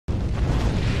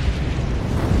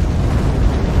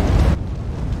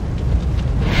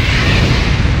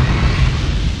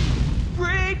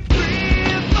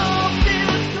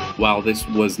while this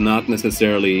was not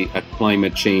necessarily a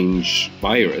climate change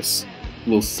virus,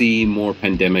 we'll see more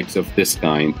pandemics of this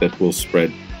kind that will spread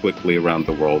quickly around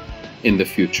the world in the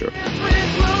future.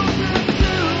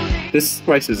 This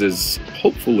crisis is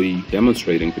hopefully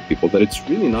demonstrating to people that it's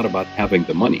really not about having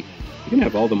the money. You can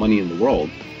have all the money in the world,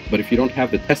 but if you don't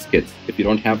have the test kits, if you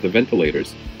don't have the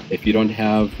ventilators, if you don't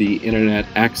have the internet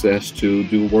access to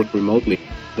do work remotely,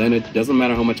 then it doesn't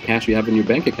matter how much cash you have in your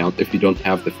bank account if you don't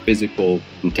have the physical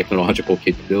and technological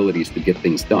capabilities to get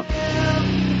things done.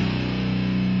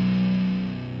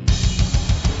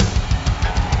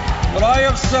 What I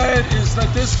have said is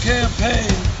that this campaign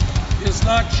is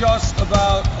not just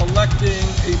about electing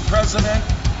a president,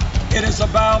 it is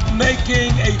about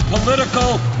making a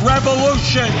political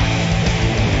revolution.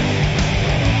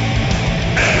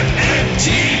 MMT.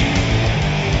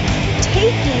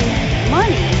 Taking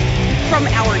money from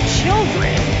our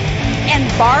children and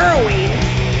borrowing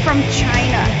from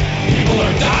China. People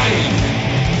are dying.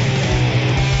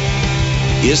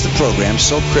 Is the program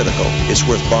so critical it's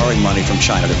worth borrowing money from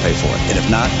China to pay for it? And if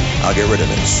not, I'll get rid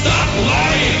of it. Stop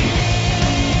lying!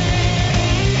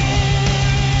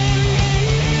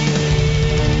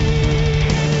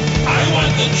 I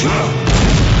want the truth!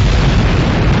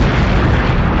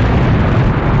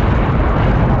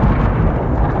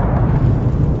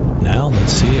 Now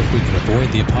let's see if we can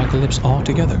avoid the apocalypse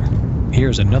altogether.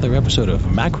 Here's another episode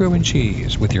of Macro and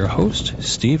Cheese with your host,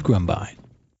 Steve Grumbine.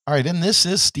 All right, and this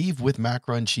is Steve with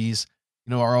Macro and Cheese.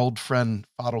 You know, our old friend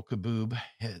Fadhel Kaboub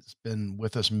has been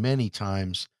with us many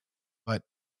times, but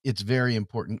it's very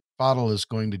important. Fadhel is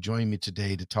going to join me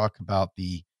today to talk about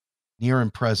the near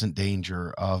and present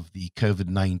danger of the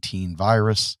COVID-19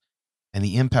 virus and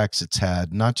the impacts it's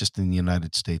had, not just in the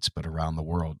United States, but around the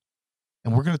world.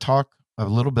 And we're going to talk a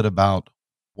little bit about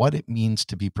what it means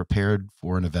to be prepared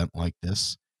for an event like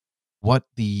this, what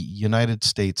the United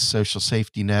States social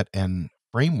safety net and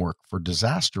framework for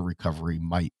disaster recovery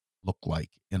might look like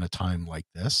in a time like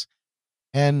this,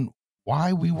 and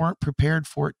why we weren't prepared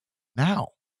for it now.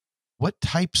 What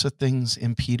types of things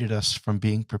impeded us from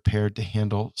being prepared to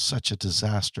handle such a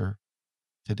disaster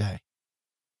today?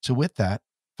 So with that,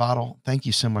 Fadhel, thank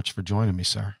you so much for joining me,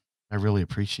 sir. I really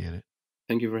appreciate it.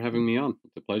 Thank you for having me on.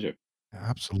 It's a pleasure.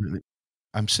 Absolutely.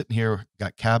 I'm sitting here,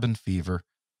 got cabin fever,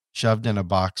 shoved in a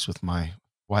box with my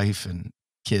wife and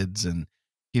kids, and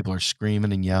people are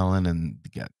screaming and yelling and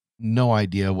they got no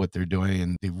idea what they're doing.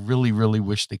 And they really, really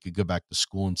wish they could go back to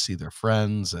school and see their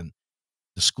friends. And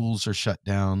the schools are shut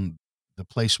down. The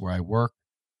place where I work,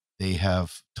 they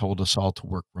have told us all to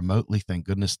work remotely. Thank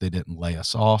goodness they didn't lay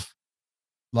us off.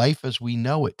 Life as we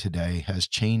know it today has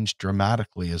changed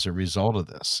dramatically as a result of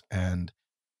this. And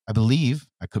I believe,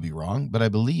 I could be wrong, but I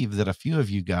believe that a few of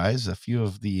you guys, a few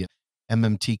of the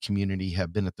MMT community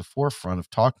have been at the forefront of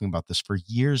talking about this for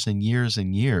years and years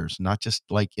and years, not just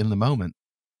like in the moment.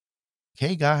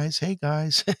 Hey guys.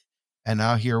 And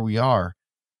now here we are.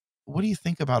 What do you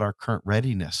think about our current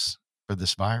readiness for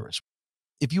this virus?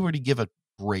 If you were to give a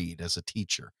grade as a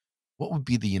teacher, what would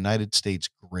be the United States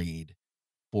grade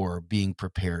for being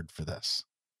prepared for this?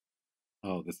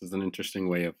 Oh, this is an interesting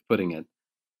way of putting it.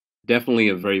 Definitely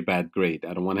a very bad grade.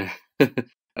 I don't want to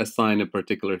assign a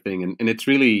particular thing. And it's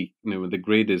really, the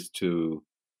grade is to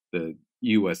the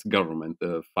U.S. government,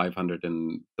 the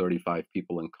 535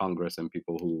 people in Congress and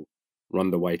people who run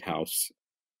the White House.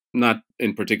 Not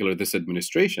in particular this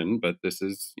administration, but this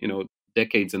is,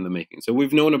 decades in the making. So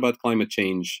we've known about climate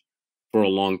change for a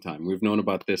long time. We've known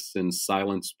about this since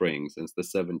Silent Spring, since the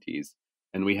 70s.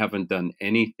 And we haven't done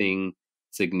anything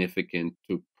significant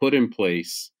to put in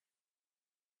place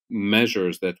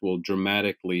measures that will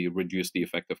dramatically reduce the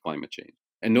effect of climate change.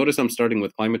 And notice I'm starting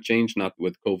with climate change, not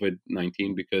with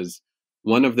COVID-19, because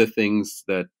one of the things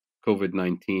that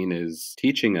COVID-19 is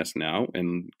teaching us now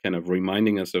and kind of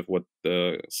reminding us of what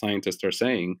the scientists are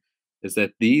saying is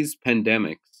that these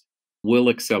pandemics will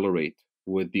accelerate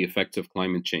with the effects of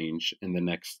climate change in the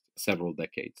next several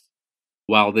decades.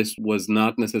 While this was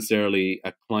not necessarily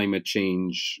a climate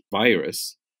change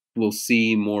virus, we'll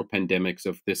see more pandemics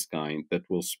of this kind that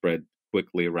will spread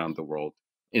quickly around the world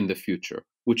in the future,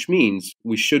 which means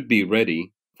we should be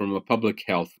ready from a public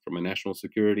health, from a national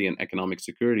security and economic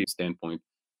security standpoint.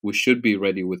 We should be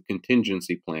ready with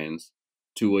contingency plans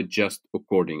to adjust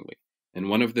accordingly. And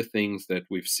one of the things that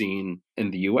we've seen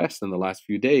in the US in the last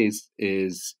few days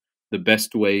is the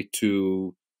best way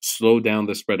to slow down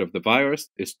the spread of the virus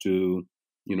is to,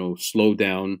 slow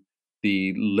down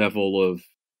the level of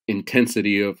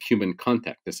intensity of human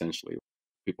contact, essentially.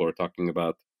 People are talking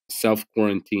about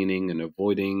self-quarantining and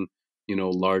avoiding,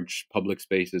 large public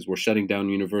spaces. We're shutting down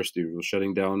universities, we're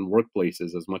shutting down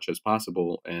workplaces as much as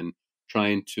possible and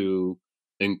trying to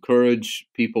encourage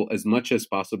people as much as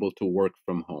possible to work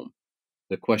from home.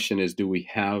 The question is, do we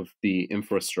have the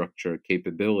infrastructure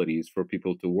capabilities for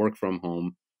people to work from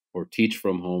home or teach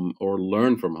from home or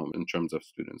learn from home in terms of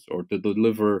students, or to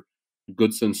deliver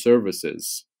goods and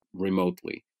services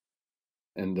remotely?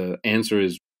 And the answer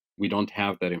is we don't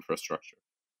have that infrastructure.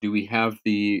 Do we have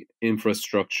the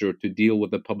infrastructure to deal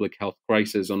with the public health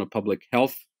crisis on a public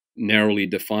health narrowly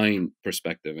defined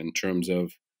perspective in terms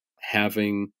of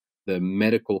having the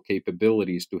medical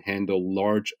capabilities to handle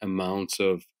large amounts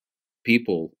of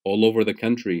people all over the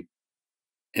country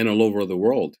and all over the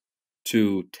world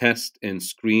to test and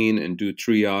screen and do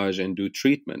triage and do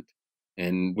treatment?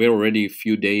 And we're already a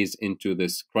few days into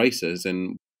this crisis,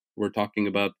 and we're talking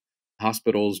about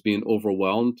hospitals being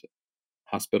overwhelmed,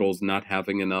 hospitals not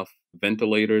having enough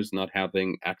ventilators, not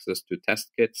having access to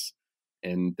test kits,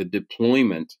 and the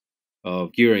deployment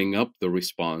of gearing up the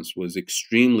response was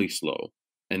extremely slow.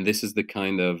 And this is the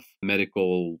kind of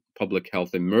medical public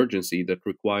health emergency that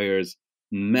requires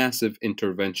massive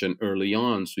intervention early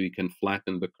on so you can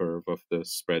flatten the curve of the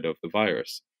spread of the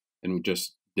virus. And we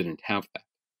just didn't have that.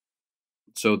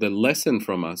 So the lesson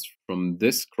from us from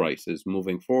this crisis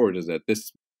moving forward is that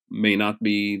this may not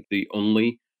be the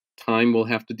only time we'll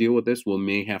have to deal with this. We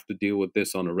may have to deal with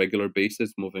this on a regular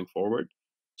basis moving forward.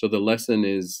 So the lesson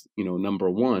is, number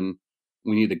one,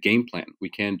 we need a game plan. We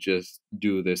can't just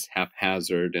do this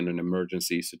haphazard in an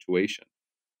emergency situation.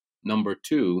 Number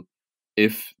two,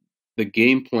 if the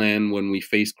game plan when we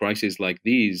face crises like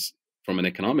these from an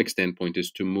economic standpoint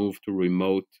is to move to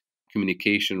remote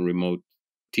communication, remote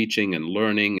teaching and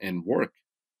learning and work,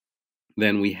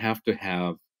 then we have to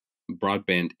have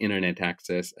broadband internet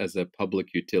access as a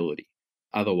public utility.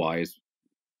 Otherwise,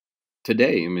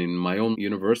 today, my own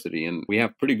university, and we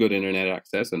have pretty good internet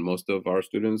access, and most of our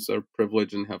students are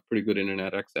privileged and have pretty good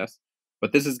internet access.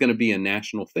 But this is going to be a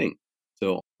national thing.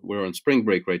 So we're on spring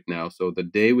break right now. So the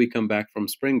day we come back from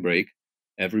spring break,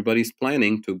 everybody's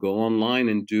planning to go online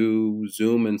and do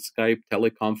Zoom and Skype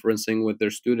teleconferencing with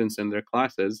their students and their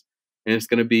classes. And it's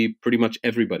going to be pretty much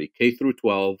everybody, K through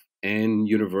 12 and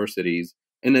universities,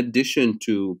 in addition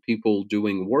to people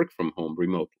doing work from home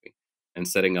remotely and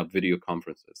setting up video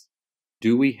conferences.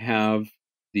 Do we have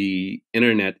the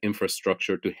internet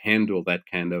infrastructure to handle that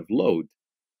kind of load?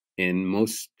 And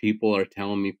most people are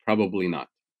telling me probably not.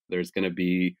 There's going to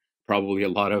be probably a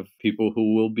lot of people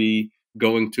who will be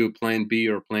going to plan B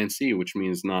or plan C, which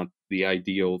means not the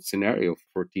ideal scenario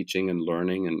for teaching and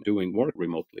learning and doing work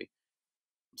remotely.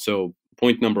 So,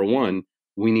 point number one,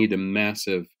 we need a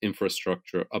massive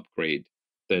infrastructure upgrade,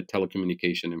 the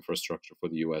telecommunication infrastructure for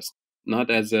the US, not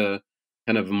as a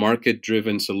kind of market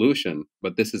driven solution,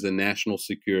 but this is a national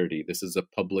security. This is a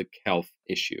public health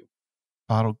issue.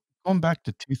 Otto, going back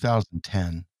to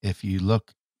 2010, if you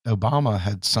look, Obama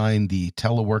had signed the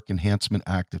Telework Enhancement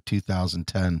Act of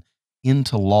 2010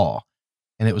 into law,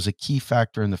 and it was a key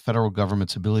factor in the federal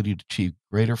government's ability to achieve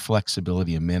greater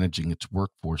flexibility in managing its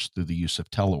workforce through the use of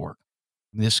telework.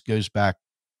 This goes back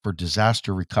for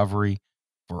disaster recovery,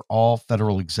 for all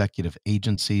federal executive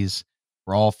agencies,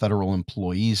 for all federal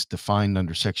employees defined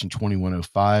under Section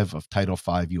 2105 of Title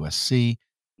V USC.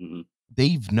 Mhm.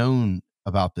 They've known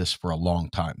about this for a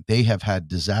long time. They have had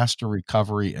disaster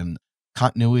recovery and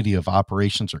continuity of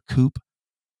operations, or COOP.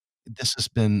 This has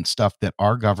been stuff that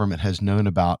our government has known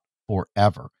about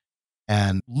forever.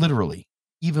 And literally,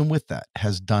 even with that,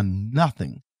 has done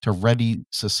nothing to ready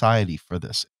society for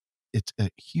this. It's a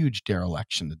huge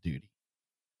dereliction of duty.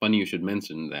 Funny you should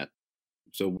mention that.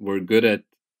 So we're good at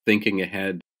thinking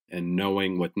ahead and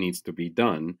knowing what needs to be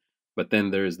done. But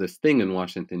then there's this thing in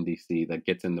Washington, D.C. that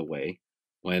gets in the way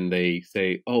when they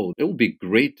say, oh, it would be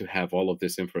great to have all of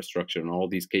this infrastructure and all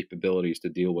these capabilities to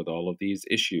deal with all of these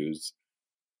issues.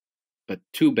 But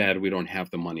too bad we don't have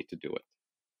the money to do it.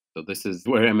 So this is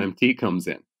where MMT comes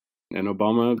in. And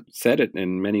Obama said it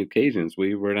in many occasions.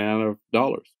 We ran out of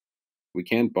dollars. We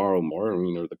can't borrow more,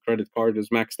 or the credit card is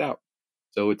maxed out.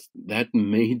 So it's that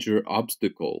major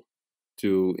obstacle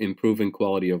to improving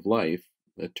quality of life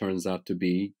that turns out to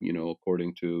be,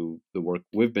 according to the work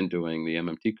we've been doing, the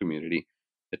MMT community,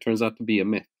 it turns out to be a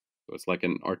myth. So it's like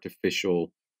an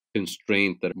artificial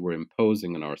constraint that we're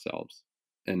imposing on ourselves.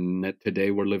 And that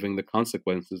today we're living the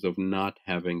consequences of not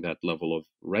having that level of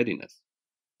readiness.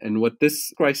 And what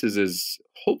this crisis is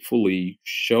hopefully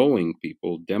showing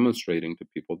people, demonstrating to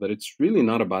people, that it's really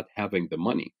not about having the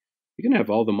money. You can have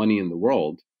all the money in the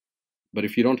world, but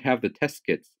if you don't have the test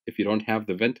kits, if you don't have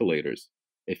the ventilators,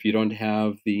 if you don't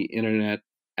have the internet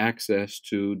access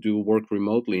to do work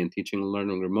remotely and teaching and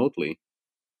learning remotely,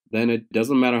 then it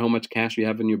doesn't matter how much cash you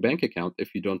have in your bank account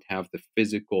if you don't have the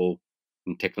physical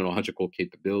and technological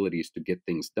capabilities to get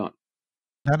things done.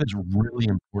 That is really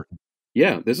important.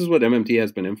 Yeah, this is what MMT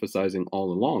has been emphasizing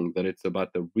all along, that it's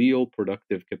about the real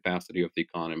productive capacity of the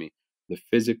economy, the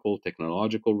physical,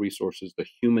 technological resources, the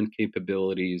human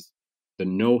capabilities, the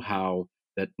know-how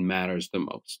that matters the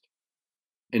most.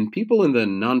 And people in the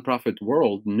nonprofit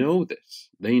world know this.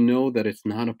 They know that it's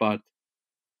not about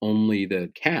only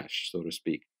the cash, so to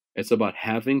speak. It's about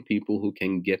having people who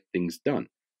can get things done.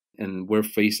 And we're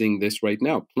facing this right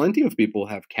now. Plenty of people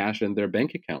have cash in their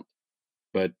bank account,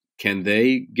 but can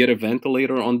they get a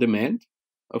ventilator on demand?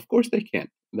 Of course they can.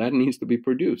 That needs to be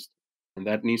produced. And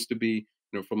that needs to be,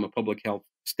 from a public health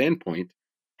standpoint,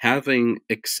 having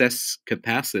excess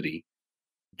capacity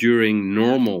during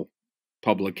normal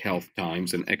public health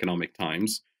times and economic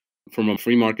times, from a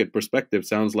free market perspective,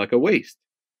 sounds like a waste.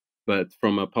 But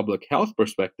from a public health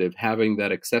perspective, having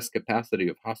that excess capacity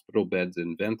of hospital beds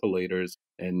and ventilators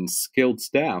and skilled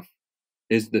staff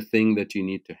is the thing that you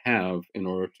need to have in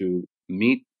order to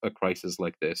meet a crisis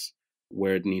like this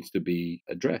where it needs to be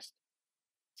addressed.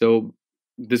 So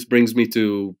this brings me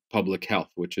to public health,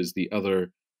 which is the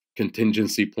other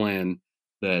contingency plan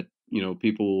that,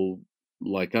 people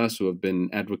like us who have been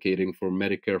advocating for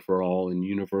Medicare for all and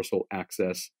universal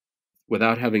access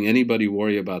without having anybody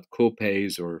worry about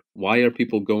copays or why are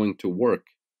people going to work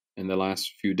in the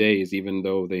last few days, even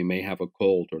though they may have a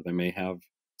cold or they may have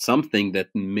something that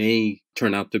may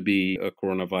turn out to be a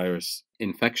coronavirus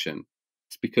infection.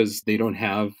 It's because they don't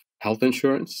have health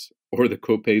insurance or the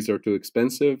copays are too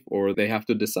expensive or they have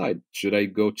to decide, should I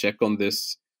go check on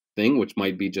this thing, which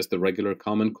might be just a regular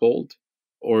common cold,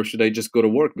 or should I just go to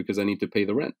work because I need to pay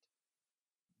the rent?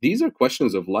 These are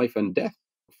questions of life and death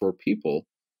for people.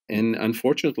 And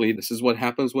unfortunately, this is what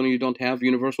happens when you don't have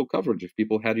universal coverage. If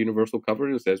people had universal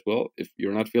coverage, it says, well, if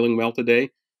you're not feeling well today,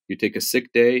 you take a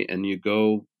sick day and you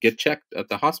go get checked at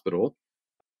the hospital.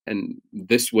 And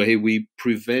this way we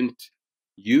prevent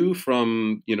you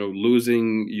from,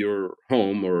 losing your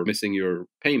home or missing your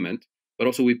payment, but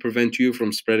also we prevent you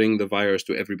from spreading the virus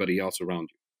to everybody else around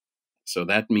you. So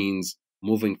that means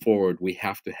moving forward, we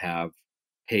have to have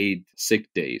paid sick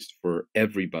days for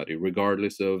everybody,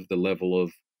 regardless of the level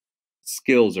of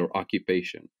skills or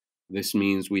occupation. This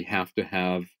means we have to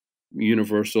have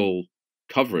universal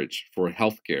coverage for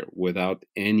healthcare without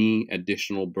any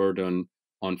additional burden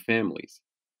on families.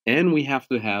 And we have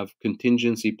to have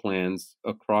contingency plans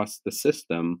across the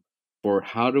system for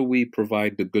how do we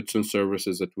provide the goods and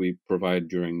services that we provide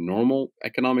during normal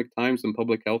economic times and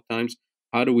public health times.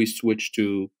 How do we switch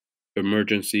to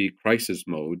emergency crisis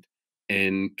mode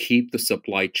and keep the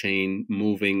supply chain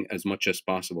moving as much as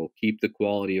possible, keep the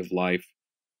quality of life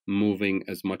moving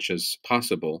as much as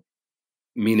possible,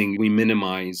 meaning we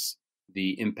minimize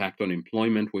the impact on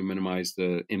employment, we minimize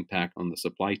the impact on the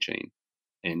supply chain.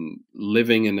 And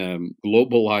living in a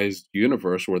globalized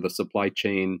universe where the supply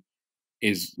chain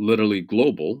is literally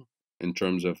global in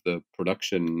terms of the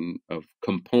production of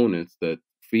components that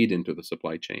feed into the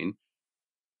supply chain,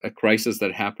 a crisis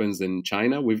that happens in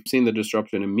China, we've seen the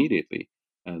disruption immediately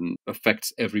and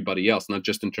affects everybody else, not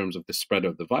just in terms of the spread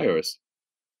of the virus,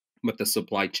 but the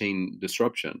supply chain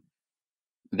disruption.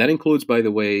 That includes, by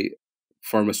the way,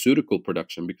 pharmaceutical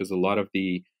production, because a lot of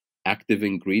the active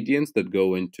ingredients that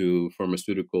go into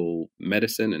pharmaceutical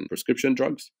medicine and prescription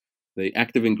drugs, the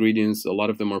active ingredients, a lot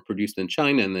of them are produced in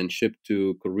China and then shipped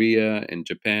to Korea and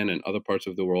Japan and other parts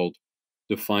of the world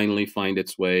to finally find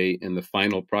its way in the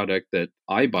final product that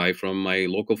I buy from my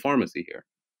local pharmacy here.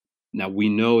 Now, we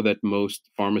know that most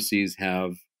pharmacies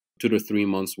have 2 to 3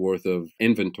 months worth of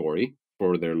inventory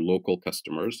for their local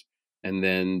customers. And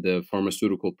then the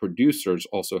pharmaceutical producers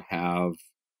also have,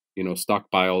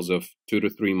 stockpiles of 2 to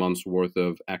 3 months worth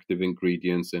of active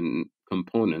ingredients and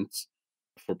components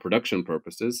for production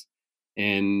purposes.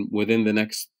 And within the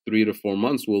next 3 to 4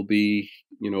 months, we'll be,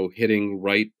 hitting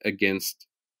right against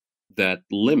that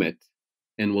limit,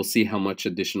 and we'll see how much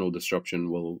additional disruption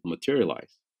will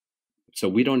materialize. So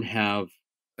we don't have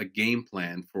a game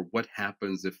plan for what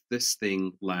happens if this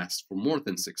thing lasts for more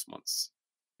than 6 months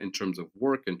in terms of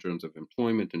work, in terms of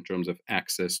employment, in terms of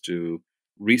access to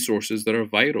resources that are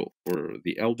vital for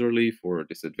the elderly, for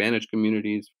disadvantaged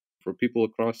communities, for people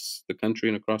across the country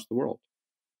and across the world.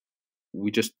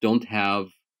 We just don't have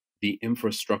the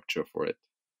infrastructure for it.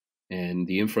 And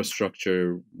the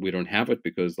infrastructure, we don't have it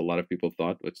because a lot of people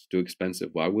thought it's too expensive.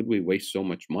 Why would we waste so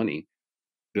much money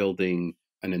building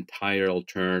an entire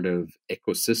alternative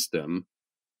ecosystem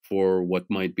for what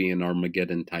might be an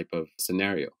Armageddon type of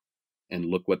scenario? And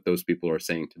look what those people are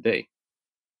saying today.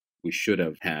 We should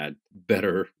have had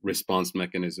better response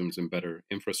mechanisms and better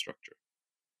infrastructure.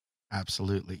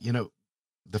 Absolutely.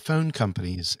 The phone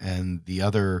companies and the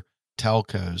other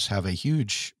telcos have a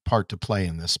huge part to play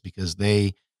in this because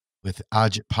they, with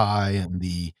Ajit Pai and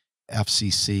the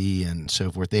FCC and so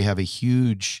forth, they have a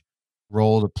huge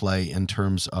role to play in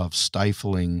terms of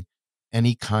stifling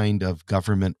any kind of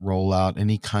government rollout,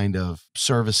 any kind of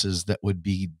services that would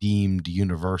be deemed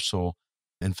universal.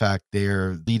 In fact,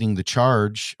 they're leading the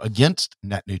charge against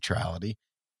net neutrality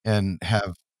and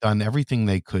have done everything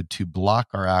they could to block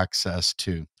our access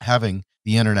to having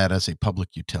the internet as a public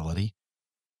utility.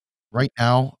 Right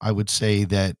now, I would say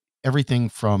that everything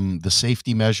from the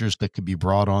safety measures that could be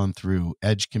brought on through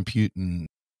edge compute and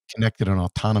connected and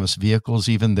autonomous vehicles,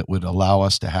 even that would allow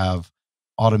us to have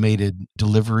automated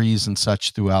deliveries and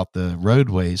such throughout the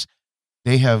roadways,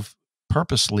 they have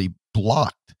purposely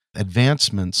blocked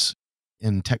advancements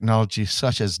in technology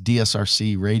such as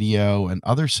DSRC radio and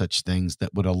other such things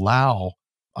that would allow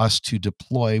us to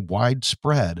deploy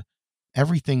widespread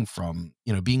everything from,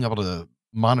 being able to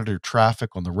monitor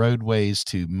traffic on the roadways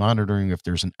to monitoring if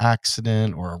there's an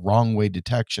accident or a wrong way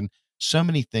detection. So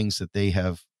many things that they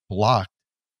have blocked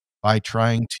by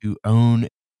trying to own.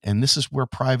 And this is where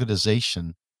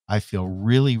privatization, I feel,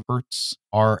 really hurts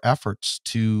our efforts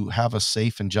to have a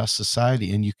safe and just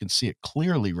society. And you can see it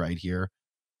clearly right here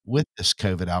with this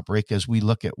COVID outbreak as we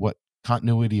look at what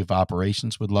continuity of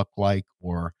operations would look like,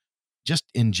 or just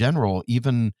in general,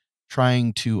 even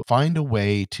trying to find a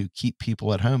way to keep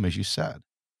people at home, as you said.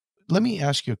 Let me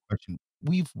ask you a question.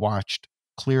 We've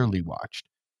clearly watched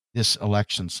this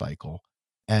election cycle,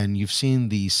 and you've seen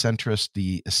the centrist,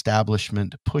 the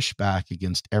establishment push back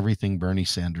against everything Bernie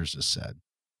Sanders has said.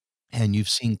 And you've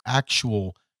seen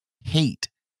actual hate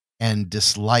and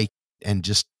dislike and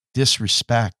just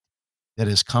disrespect that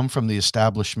has come from the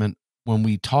establishment when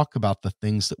we talk about the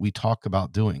things that we talk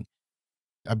about doing.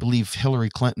 I believe Hillary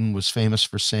Clinton was famous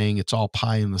for saying it's all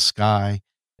pie in the sky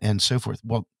and so forth.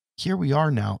 Well, here we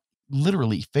are now,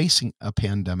 literally facing a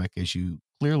pandemic, as you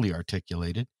clearly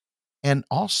articulated, and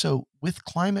also with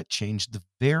climate change, the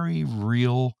very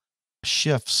real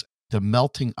shifts, the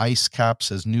melting ice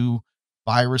caps as new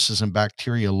viruses and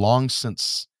bacteria long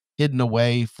since hidden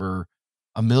away for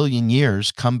a million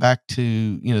years come back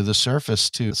to, the surface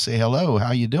to say hello,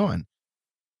 how you doing?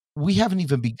 We haven't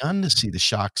even begun to see the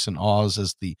shocks and awes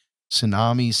as the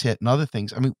tsunamis hit and other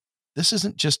things. I mean, this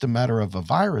isn't just a matter of a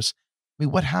virus. I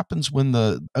mean, what happens when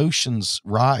the oceans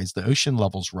rise, the ocean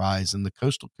levels rise, and the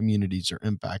coastal communities are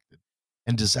impacted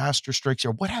and disaster strikes?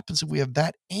 Or what happens if we have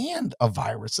that and a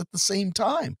virus at the same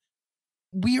time?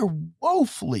 We are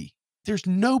woefully, there's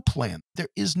no plan. There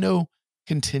is no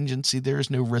contingency. There is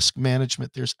no risk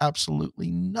management. There's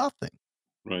absolutely nothing.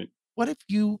 Right. What have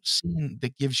you seen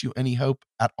that gives you any hope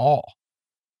at all?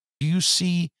 Do you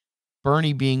see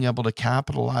Bernie being able to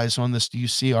capitalize on this? Do you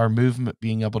see our movement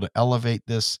being able to elevate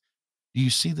this? Do you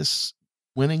see this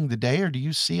winning the day, or do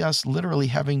you see us literally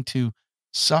having to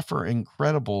suffer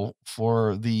incredible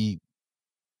for the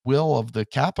will of the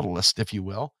capitalist, if you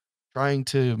will, trying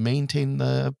to maintain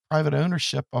the private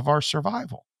ownership of our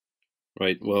survival?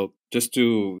 Right. Well, just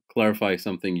to clarify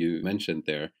something you mentioned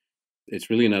there, it's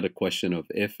really not a question of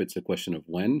if, it's a question of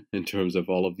when in terms of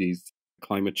all of these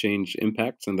climate change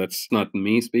impacts. And that's not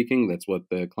me speaking, that's what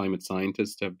the climate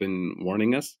scientists have been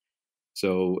warning us.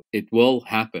 So it will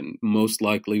happen, most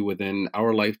likely within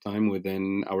our lifetime,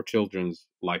 within our children's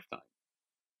lifetime.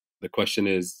 The question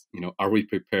is, are we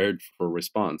prepared for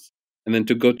response? And then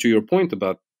to go to your point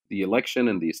about the election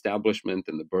and the establishment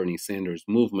and the Bernie Sanders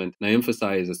movement, and I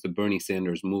emphasize it's the Bernie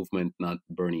Sanders movement, not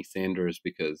Bernie Sanders,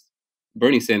 because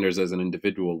Bernie Sanders as an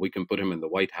individual, we can put him in the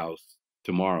White House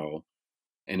tomorrow.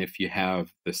 And if you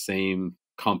have the same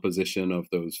composition of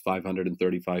those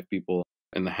 535 people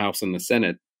in the House and the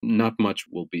Senate, not much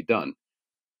will be done.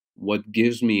 What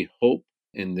gives me hope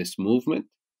in this movement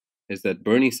is that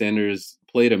Bernie Sanders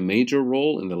played a major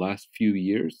role in the last few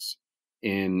years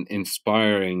in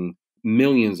inspiring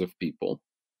millions of people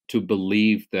to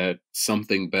believe that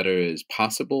something better is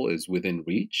possible, is within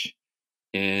reach.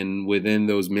 And within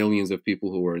those millions of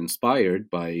people who were inspired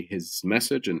by his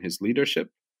message and his leadership,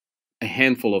 a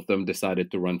handful of them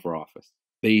decided to run for office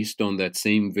based on that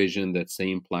same vision, that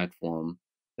same platform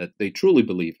that they truly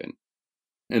believe in.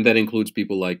 And that includes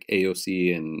people like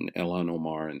AOC and Elon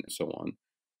Omar and so on.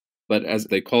 But as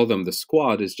they call them, the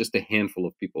squad is just a handful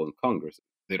of people in Congress.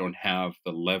 They don't have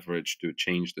the leverage to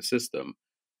change the system.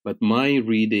 But my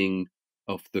reading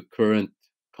of the current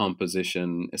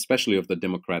composition, especially of the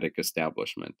Democratic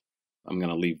establishment, I'm going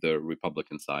to leave the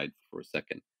Republican side for a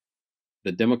second.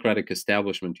 The Democratic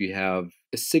establishment, you have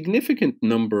a significant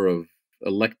number of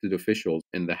elected officials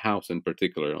in the House, in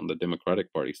particular, on the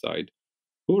Democratic Party side,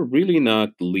 who are really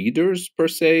not leaders per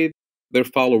se. They're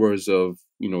followers of,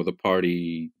 the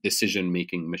party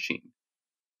decision-making machine.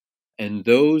 And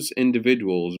those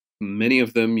individuals, many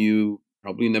of them you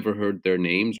probably never heard their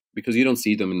names because you don't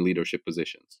see them in leadership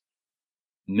positions.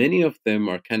 Many of them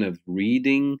are kind of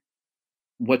reading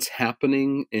what's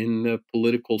happening in the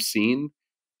political scene.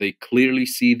 They clearly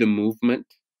see the movement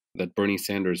that Bernie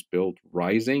Sanders built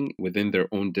rising within their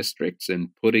own districts and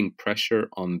putting pressure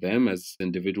on them as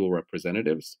individual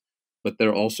representatives. But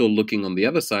they're also looking on the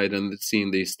other side and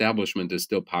seeing the establishment is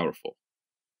still powerful.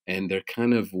 And they're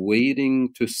kind of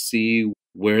waiting to see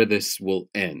where this will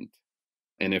end.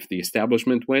 And if the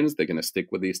establishment wins, they're going to stick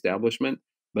with the establishment.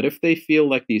 But if they feel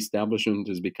like the establishment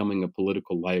is becoming a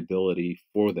political liability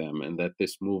for them and that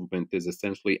this movement is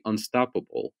essentially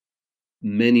unstoppable,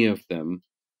 many of them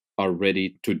are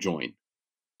ready to join.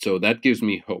 So that gives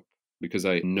me hope because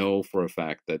I know for a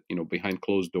fact that, behind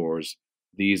closed doors,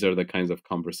 these are the kinds of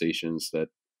conversations that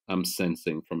I'm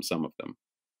sensing from some of them.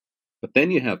 But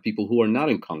then you have people who are not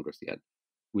in Congress yet.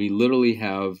 We literally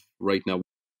have right now,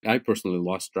 I personally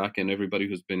lost track, and everybody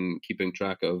who's been keeping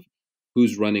track of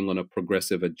who's running on a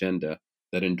progressive agenda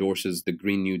that endorses the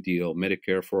Green New Deal,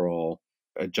 Medicare for all,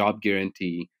 a job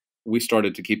guarantee. We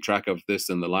started to keep track of this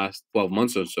in the last 12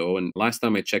 months or so. And last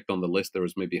time I checked on the list, there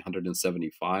was maybe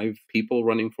 175 people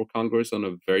running for Congress on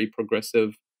a very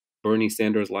progressive Bernie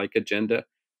Sanders like agenda.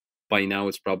 By now,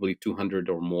 it's probably 200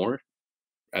 or more.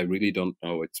 I really don't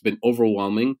know. It's been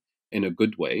overwhelming in a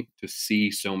good way to see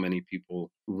so many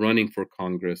people running for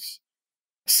Congress,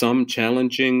 some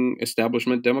challenging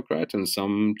establishment Democrats and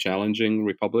some challenging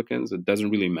Republicans. It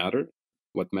doesn't really matter.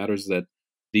 What matters is that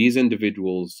these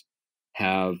individuals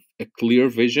have a clear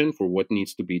vision for what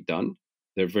needs to be done.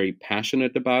 They're very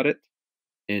passionate about it.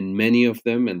 And many of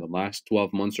them in the last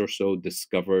 12 months or so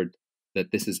discovered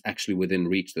that this is actually within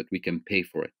reach, that we can pay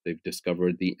for it. They've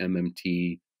discovered the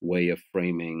MMT way of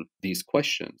framing these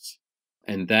questions.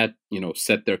 And that,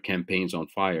 set their campaigns on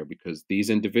fire because these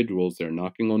individuals, they're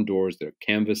knocking on doors, they're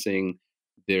canvassing,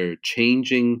 they're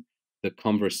changing the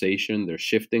conversation, they're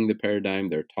shifting the paradigm,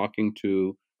 they're talking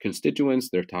to constituents,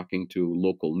 they're talking to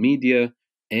local media,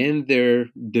 and they're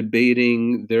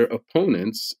debating their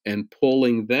opponents and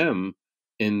pulling them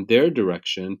in their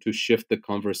direction to shift the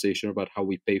conversation about how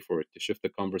we pay for it, to shift the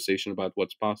conversation about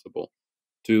what's possible,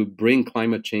 to bring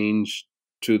climate change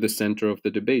to the center of the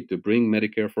debate, to bring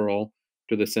Medicare for all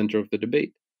to the center of the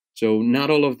debate. So not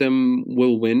all of them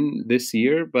will win this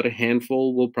year, but a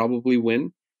handful will probably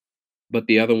win. But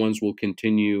the other ones will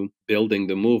continue building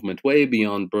the movement way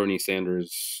beyond Bernie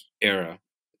Sanders' era,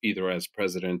 either as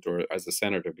president or as a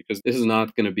senator, because this is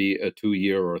not going to be a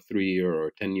 2-year or 3-year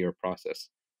or 10-year process.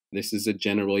 This is a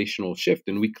generational shift.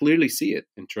 And we clearly see it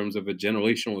in terms of a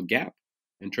generational gap,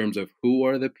 in terms of who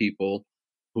are the people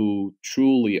who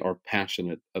truly are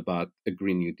passionate about a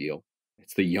Green New Deal.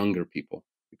 It's the younger people,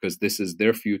 because this is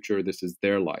their future, this is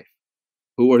their life.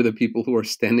 Who are the people who are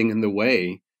standing in the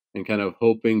way and kind of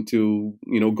hoping to,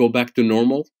 go back to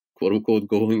normal, quote unquote,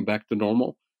 going back to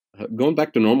normal? Going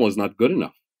back to normal is not good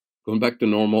enough. Going back to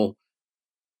normal,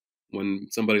 when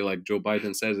somebody like Joe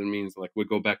Biden says, it means like we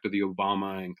go back to the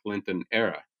Obama and Clinton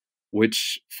era,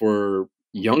 which for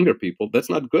younger people, that's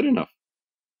not good enough.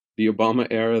 The Obama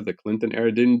era, the Clinton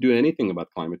era didn't do anything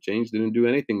about climate change, didn't do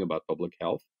anything about public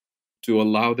health to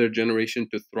allow their generation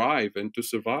to thrive and to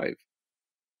survive.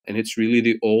 And it's really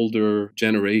the older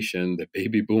generation, the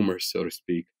baby boomers, so to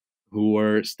speak, who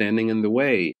are standing in the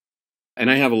way.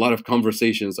 And I have a lot of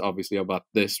conversations, obviously, about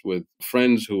this with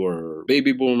friends who are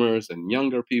baby boomers and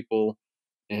younger people.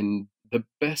 And the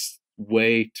best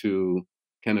way to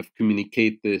kind of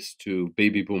communicate this to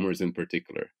baby boomers in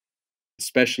particular,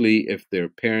 especially if they're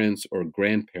parents or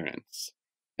grandparents,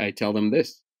 I tell them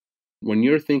this. When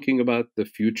you're thinking about the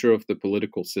future of the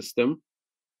political system,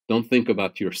 don't think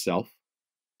about yourself.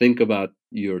 Think about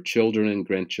your children and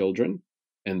grandchildren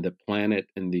and the planet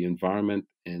and the environment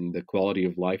and the quality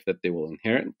of life that they will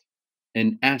inherit,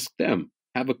 and ask them,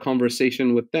 have a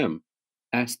conversation with them.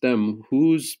 Ask them,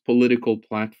 whose political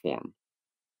platform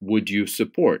would you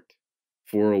support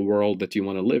for a world that you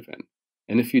want to live in?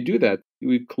 And if you do that,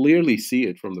 we clearly see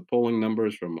it from the polling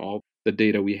numbers, from all the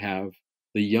data we have.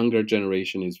 The younger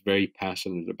generation is very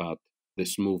passionate about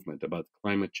this movement, about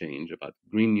climate change, about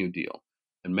Green New Deal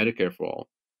and Medicare for all.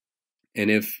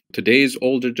 And if today's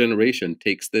older generation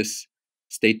takes this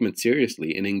statement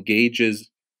seriously and engages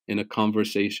in a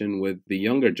conversation with the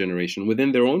younger generation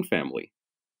within their own family,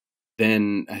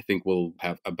 then I think we'll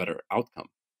have a better outcome.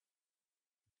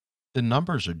 The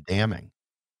numbers are damning.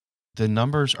 The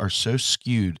numbers are so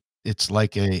skewed. It's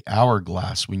like a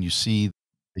hourglass when you see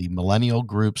the millennial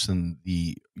groups and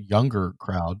the younger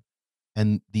crowd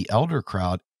and the elder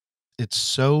crowd. it's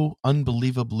so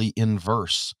unbelievably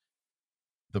inverse,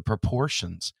 the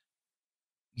proportions.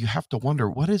 You have to wonder,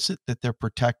 what is it that they're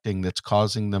protecting that's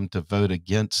causing them to vote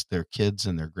against their kids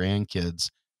and their grandkids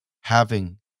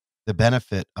having the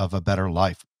benefit of a better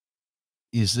life?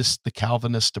 Is this the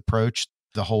Calvinist approach,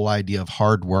 the whole idea of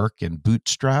hard work and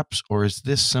bootstraps, or is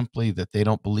this simply that they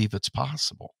don't believe it's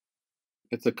possible?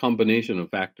 It's a combination of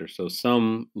factors. So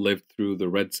some lived through the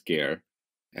Red Scare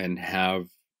and have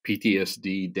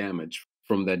PTSD damage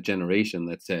from that generation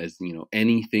that says,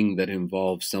 anything that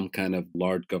involves some kind of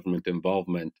large government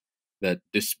involvement that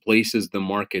displaces the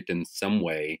market in some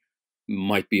way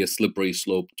might be a slippery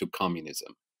slope to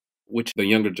communism, which the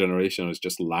younger generation is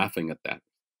just laughing at that.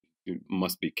 You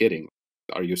must be kidding.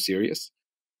 Are you serious?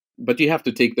 But you have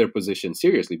to take their position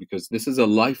seriously because this is a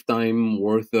lifetime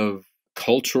worth of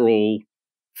cultural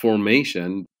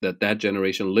formation that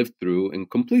generation lived through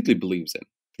and completely believes in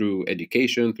through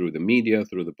education, through the media,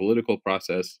 through the political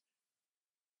process.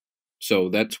 So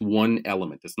that's one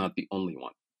element. It's not the only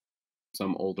one.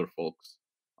 Some older folks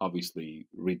obviously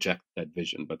reject that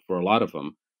vision, but for a lot of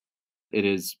them, it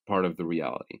is part of the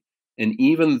reality. And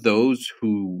even those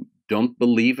who don't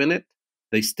believe in it,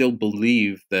 they still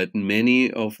believe that many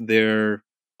of their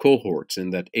cohorts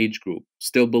in that age group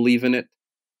still believe in it.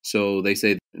 So they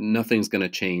say nothing's going to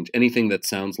change. Anything that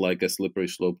sounds like a slippery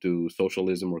slope to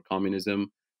socialism or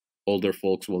communism, older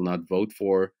folks will not vote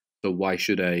for. So why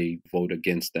should I vote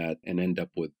against that and end up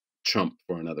with Trump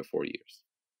for another 4 years?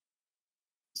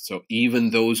 So even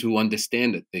those who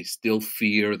understand it, they still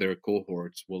fear their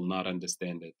cohorts will not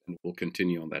understand it and will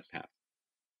continue on that path.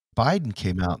 Biden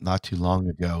came out not too long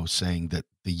ago saying that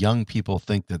the young people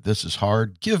think that this is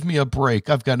hard. Give me a break.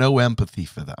 I've got no empathy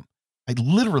for them. I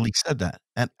literally said that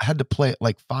and I had to play it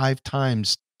like 5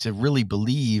 times to really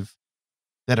believe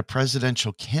that a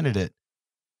presidential candidate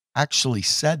actually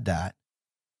said that,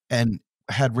 and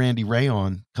had Randy Ray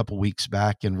on a couple weeks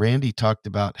back, and Randy talked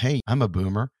about, "Hey, I'm a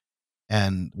boomer,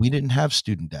 and we didn't have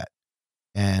student debt.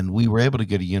 And we were able to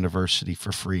go to university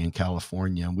for free in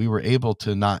California. And we were able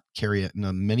to not carry it.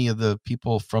 And many of the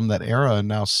people from that era are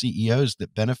now CEOs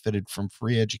that benefited from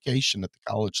free education at the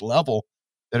college level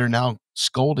that are now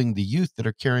scolding the youth that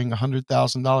are carrying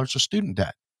 $100,000 of student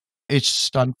debt. It's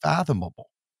just unfathomable.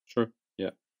 Sure. Yeah.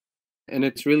 And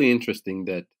it's really interesting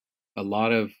that a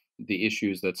lot of the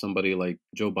issues that somebody like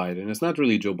Joe Biden, it's not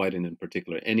really Joe Biden in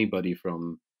particular, anybody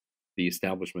from the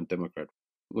establishment Democrat,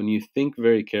 when you think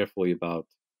very carefully about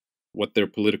what their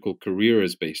political career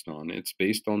is based on, it's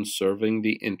based on serving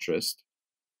the interest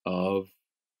of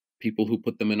people who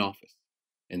put them in office.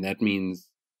 And that means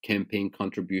campaign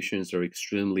contributions are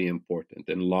extremely important,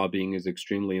 and lobbying is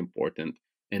extremely important,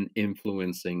 and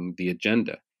influencing the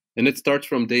agenda. And it starts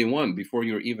from day one before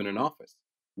you're even in office.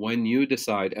 When you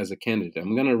decide as a candidate,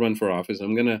 I'm going to run for office,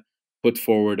 I'm going to put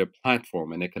forward a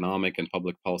platform, an economic and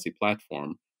public policy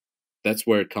platform, that's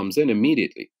where it comes in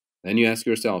immediately. Then you ask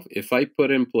yourself, if I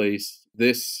put in place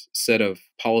this set of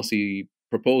policy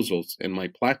proposals in my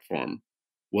platform,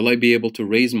 will I be able to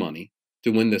raise money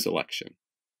to win this election?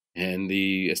 And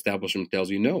the establishment tells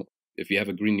you no. If you have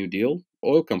a Green New Deal,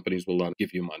 oil companies will not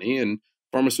give you money and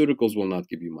pharmaceuticals will not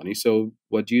give you money. So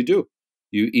what do?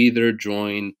 You either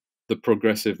join the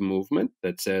progressive movement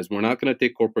that says we're not going to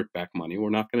take corporate back money, we're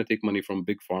not going to take money from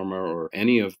big pharma or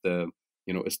any of the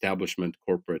establishment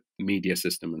corporate media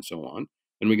system and so on,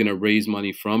 and we're going to raise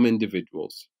money from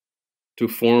individuals to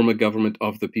form a government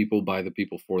of the people, by the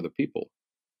people, for the people.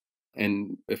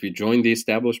 And if you join the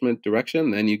establishment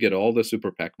direction, then you get all the super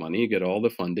PAC money, you get all the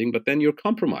funding, but then you're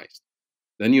compromised.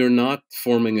 Then you're not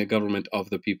forming a government of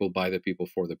the people, by the people,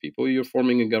 for the people. You're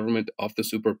forming a government of the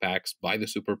super PACs, by the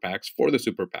super PACs, for the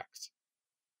super PACs,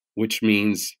 which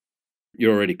means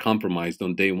you're already compromised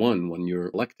on day one when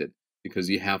you're elected because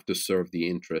you have to serve the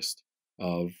interest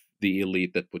of the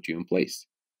elite that put you in place.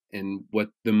 And what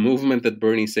the movement that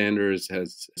Bernie Sanders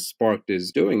has sparked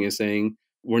is doing is saying,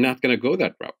 we're not going to go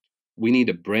that route. We need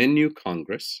a brand new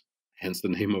Congress, hence the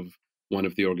name of one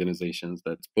of the organizations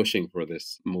that's pushing for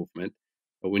this movement.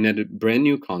 But we need a brand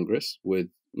new Congress with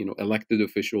elected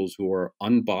officials who are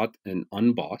unbought and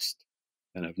unbossed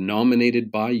and have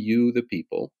nominated by you, the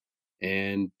people,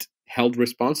 and held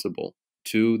responsible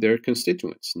to their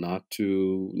constituents, not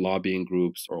to lobbying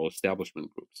groups or establishment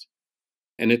groups.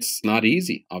 And it's not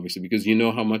easy, obviously, because you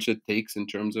know how much it takes in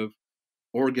terms of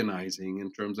organizing,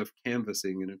 in terms of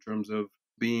canvassing, and in terms of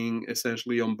being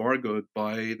essentially embargoed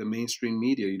by the mainstream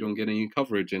media. You don't get any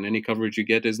coverage, and any coverage you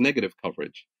get is negative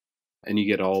coverage. And you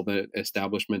get all the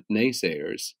establishment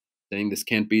naysayers saying this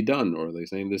can't be done, or they're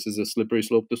saying this is a slippery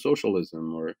slope to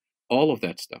socialism, or all of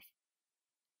that stuff.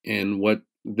 And what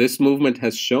this movement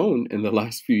has shown in the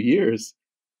last few years,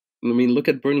 I mean, look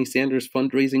at Bernie Sanders'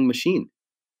 fundraising machine.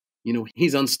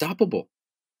 He's unstoppable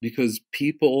because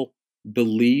people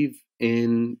believe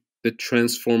in the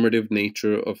transformative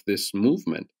nature of this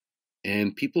movement.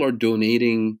 And people are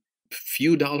donating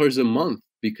few dollars a month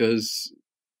because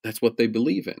that's what they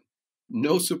believe in.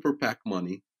 No super PAC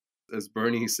money. As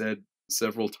Bernie said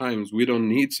several times, we don't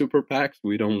need super PACs.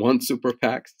 We don't want super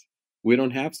PACs. We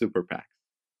don't have super PACs.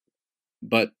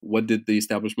 But what did the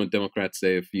establishment Democrats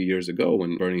say a few years ago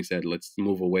when Bernie said, let's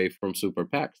move away from super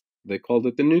PACs? They called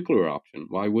it the nuclear option.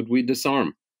 Why would we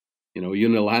disarm,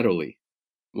 unilaterally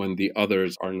when the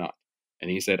others are not? And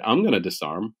he said, I'm going to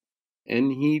disarm.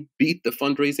 And he beat the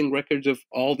fundraising records of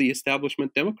all the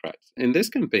establishment Democrats in this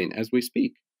campaign as we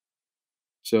speak.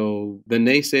 So the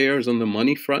naysayers on the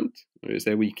money front, they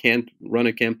say we can't run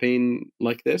a campaign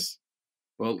like this.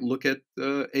 Well, look at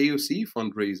AOC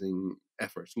fundraising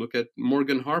efforts. Look at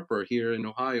Morgan Harper here in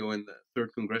Ohio in the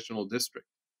 3rd Congressional District.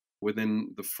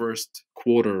 Within the first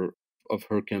quarter of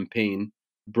her campaign,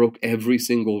 broke every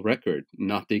single record,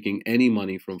 not taking any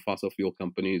money from fossil fuel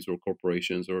companies or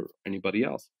corporations or anybody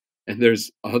else. And there's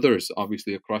others,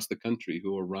 obviously, across the country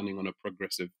who are running on a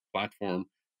progressive platform,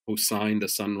 who signed the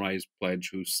Sunrise Pledge,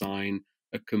 who signed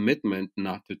a commitment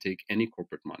not to take any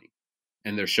corporate money.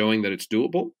 And they're showing that it's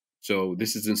doable. So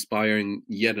this is inspiring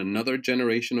yet another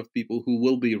generation of people who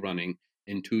will be running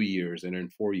in 2 years and in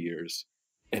 4 years.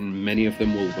 And many of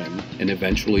them will win. And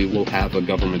eventually we'll have a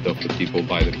government of the people,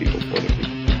 by the people, for the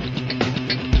people.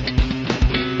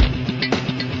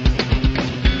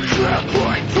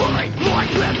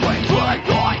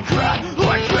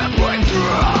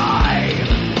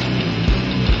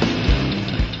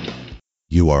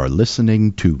 You are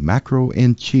listening to Macro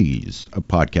and Cheese, a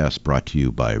podcast brought to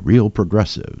you by Real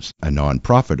Progressives, a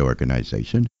nonprofit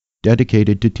organization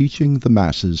dedicated to teaching the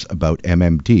masses about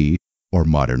MMT, or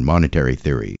modern monetary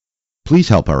theory. Please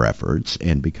help our efforts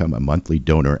and become a monthly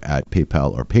donor at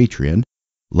PayPal or Patreon.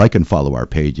 Like and follow our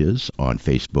pages on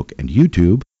Facebook and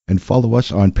YouTube, and follow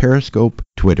us on Periscope,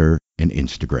 Twitter, and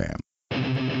Instagram.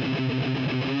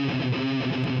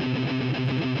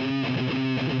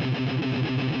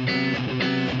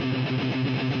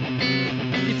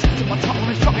 My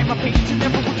tolerance, trying my patience, and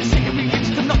never want to see it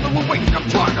reach to nothing will wait. I'm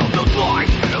tired of the lies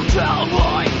you tell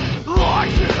me,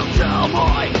 lies you tell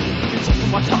me. It's up to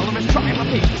my tolerance, trying my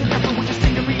patience, and never want to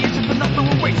see it reach to nothing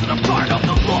will wait. I'm tired of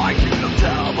the lies you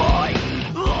tell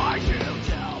me, lies you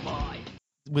tell me.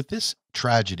 With this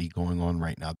tragedy going on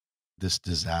right now, this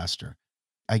disaster,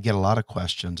 I get a lot of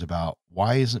questions about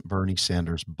why isn't Bernie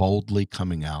Sanders boldly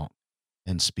coming out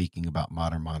and speaking about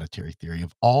modern monetary theory.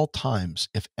 Of all times,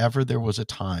 if ever there was a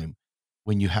time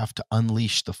when you have to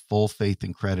unleash the full faith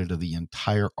and credit of the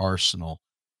entire arsenal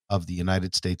of the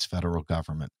United States federal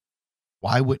government,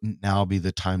 why wouldn't now be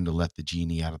the time to let the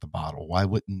genie out of the bottle? Why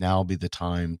wouldn't now be the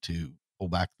time to pull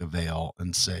back the veil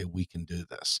and say, we can do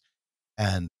this?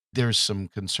 And there's some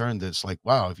concern that it's like,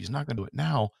 wow, if he's not going to do it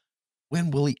now,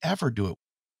 when will he ever do it?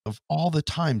 Of all the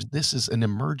times, this is an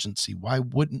emergency. Why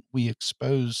wouldn't we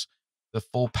expose the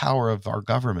full power of our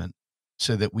government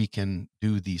so that we can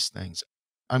do these things?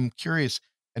 I'm curious.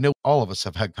 I know all of us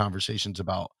have had conversations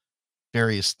about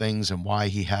various things and why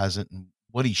he hasn't, and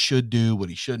what he should do, what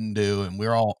he shouldn't do. And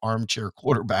we're all armchair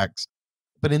quarterbacks.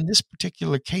 But in this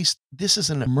particular case, this is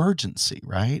an emergency,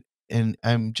 right? And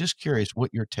I'm just curious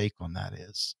what your take on that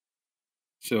is.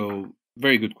 So,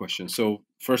 very good question. So,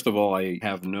 first of all, I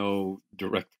have no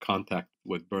direct contact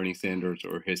with Bernie Sanders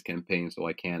or his campaign, so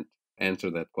I can't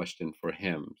answer that question for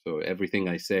him. So, everything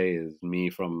I say is me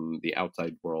from the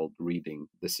outside world reading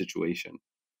the situation.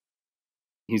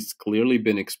 He's clearly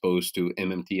been exposed to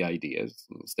MMT ideas.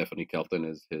 Stephanie Kelton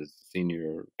is his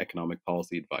senior economic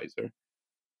policy advisor.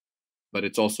 But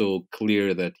it's also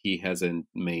clear that he hasn't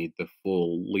made the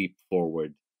full leap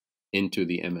forward into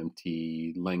the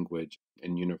MMT language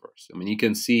and universe. I mean, you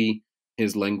can see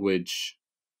his language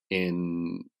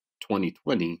in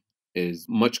 2020 is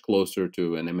much closer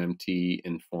to an MMT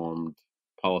informed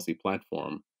policy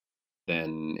platform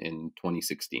than in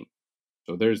 2016.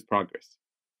 So there's progress.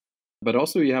 But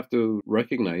also you have to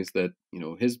recognize that,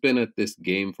 he's been at this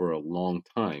game for a long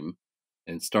time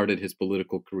and started his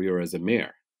political career as a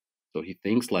mayor. So he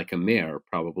thinks like a mayor,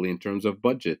 probably in terms of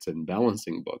budgets and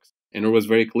balancing books. And it was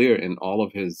very clear in all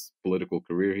of his political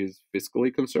career, he's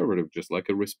fiscally conservative, just like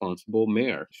a responsible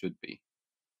mayor should be.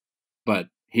 But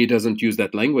he doesn't use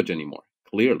that language anymore,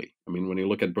 clearly. I mean, when you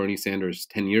look at Bernie Sanders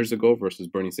 10 years ago versus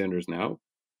Bernie Sanders now,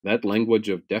 that language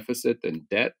of deficit and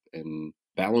debt and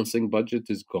balancing budget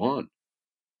is gone.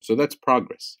 So that's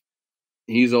progress.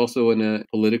 He's also in a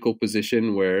political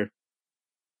position where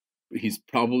He's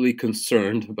probably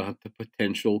concerned about the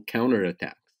potential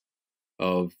counterattacks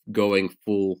of going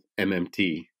full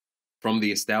MMT from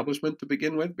the establishment to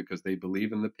begin with, because they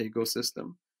believe in the PAYGO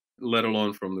system, let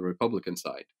alone from the Republican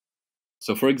side.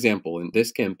 So, for example, in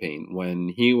this campaign, when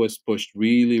he was pushed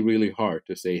really, really hard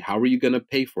to say, how are you going to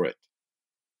pay for it?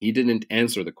 He didn't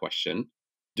answer the question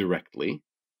directly,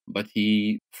 but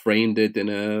he framed it in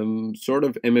a sort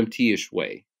of MMT-ish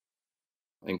way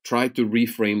and tried to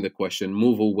reframe the question,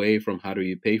 move away from how do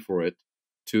you pay for it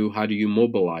to how do you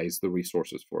mobilize the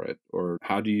resources for it? Or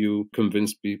how do you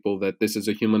convince people that this is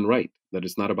a human right, that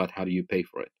it's not about how do you pay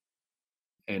for it?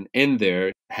 And in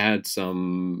there had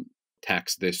some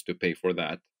tax this to pay for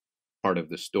that part of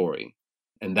the story.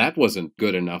 And that wasn't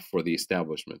good enough for the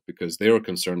establishment because they were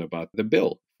concerned about the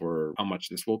bill for how much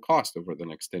this will cost over the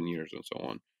next 10 years and so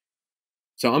on.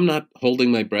 So I'm not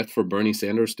holding my breath for Bernie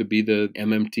Sanders to be the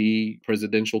MMT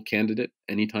presidential candidate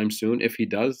anytime soon. If he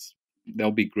does,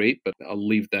 that'll be great, but I'll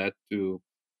leave that to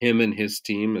him and his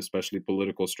team, especially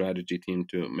political strategy team,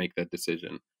 to make that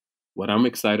decision. What I'm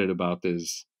excited about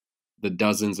is the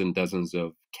dozens and dozens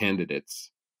of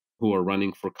candidates who are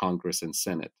running for Congress and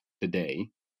Senate today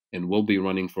and will be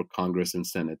running for Congress and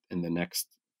Senate in the next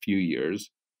few years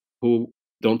who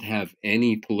don't have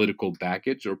any political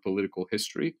baggage or political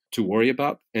history to worry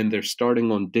about. And they're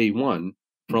starting on day one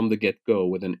from the get-go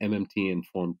with an MMT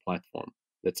informed platform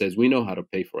that says, we know how to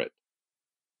pay for it.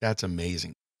 That's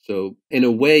amazing. So in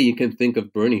a way, you can think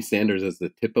of Bernie Sanders as the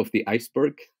tip of the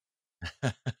iceberg.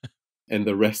 And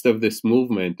the rest of this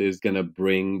movement is going to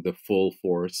bring the full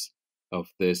force of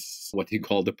this, what he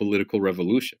called the political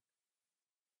revolution.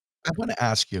 I want to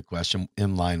ask you a question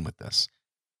in line with this.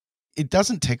 It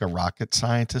doesn't take a rocket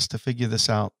scientist to figure this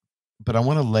out, but I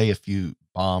want to lay a few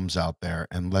bombs out there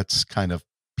and let's kind of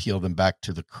peel them back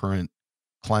to the current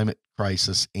climate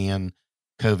crisis and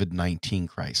COVID-19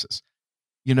 crisis.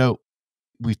 You know,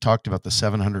 we've talked about the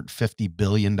 $750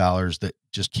 billion that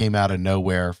just came out of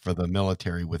nowhere for the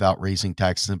military without raising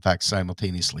taxes, in fact,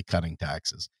 simultaneously cutting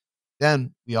taxes.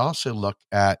 Then we also look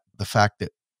at the fact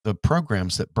that the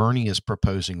programs that Bernie is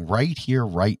proposing right here,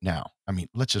 right now, I mean,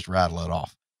 let's just rattle it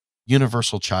off.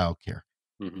 Universal child care,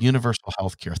 universal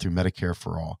health care through Medicare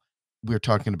for all. We're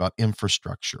talking about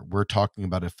infrastructure. We're talking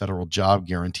about a federal job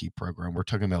guarantee program. We're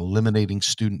talking about eliminating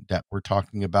student debt. We're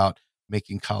talking about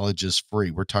making colleges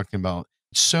free. We're talking about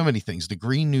so many things, the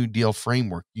Green New Deal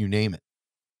framework, you name it.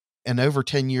 And over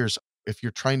 10 years, if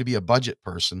you're trying to be a budget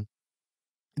person,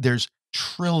 there's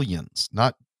trillions,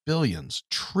 not billions,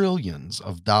 trillions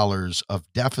of dollars of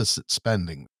deficit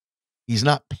spending. He's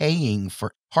not paying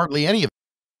for hardly any of it.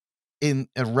 In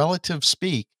a relative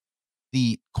speak,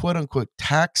 the quote unquote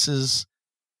taxes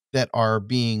that are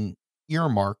being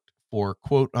earmarked for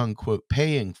quote unquote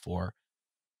paying for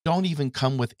don't even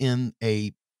come within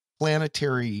a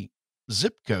planetary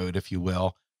zip code, if you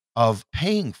will, of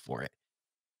paying for it.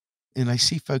 And I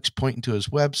see folks pointing to his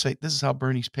website. This is how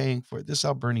Bernie's paying for it. This is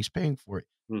how Bernie's paying for it.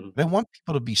 But I want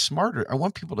people to be smarter. I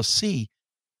want people to see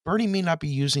Bernie may not be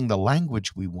using the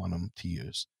language we want him to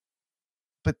use,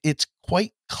 but it's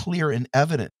quite clear and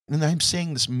evident. And I'm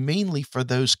saying this mainly for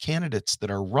those candidates that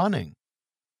are running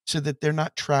so that they're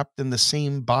not trapped in the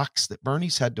same box that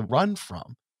Bernie's had to run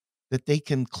from, that they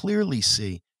can clearly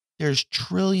see there's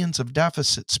trillions of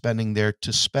deficit spending there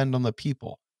to spend on the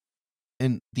people.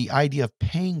 And the idea of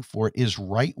paying for it is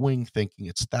right-wing thinking.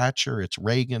 It's Thatcher, it's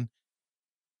Reagan.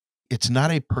 It's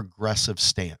not a progressive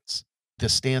stance, the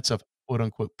stance of quote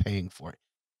unquote paying for it.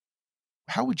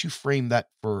 How would you frame that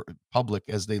for public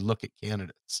as they look at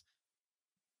candidates?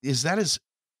 Is that as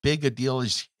big a deal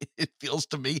as it feels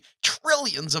to me?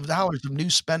 Trillions of dollars of new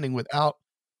spending without,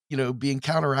 being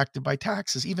counteracted by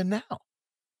taxes, even now.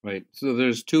 Right. So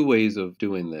there's two ways of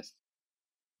doing this.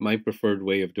 My preferred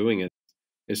way of doing it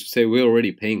is to say we're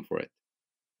already paying for it.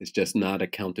 It's just not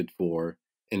accounted for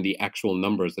in the actual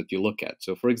numbers that you look at.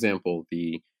 So, for example,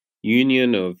 the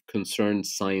Union of Concerned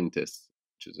Scientists,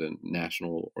 which is a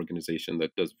national organization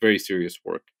that does very serious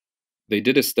work, they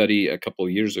did a study a couple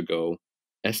of years ago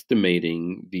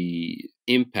estimating the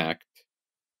impact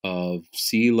of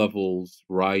sea levels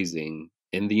rising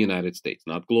in the United States,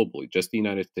 not globally, just the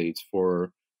United States,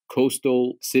 for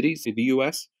coastal cities in the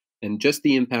US, and just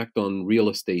the impact on real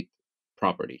estate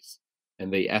properties.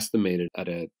 And they estimated at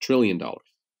 $1 trillion.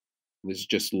 This is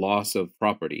just loss of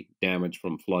property, damage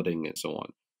from flooding, and so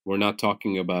on. We're not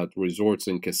talking about resorts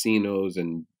and casinos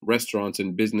and restaurants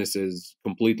and businesses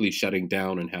completely shutting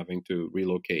down and having to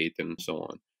relocate and so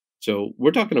on. So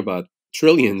we're talking about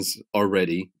trillions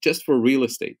already just for real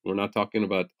estate. We're not talking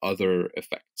about other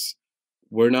effects.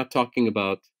 We're not talking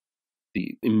about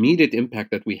the immediate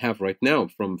impact that we have right now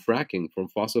from fracking, from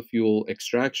fossil fuel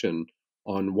extraction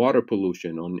on water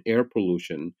pollution, on air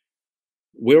pollution,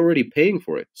 we're already paying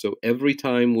for it. So every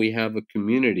time we have a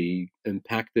community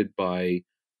impacted by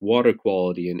water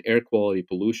quality and air quality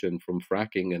pollution from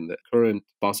fracking and the current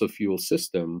fossil fuel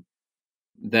system,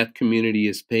 that community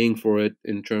is paying for it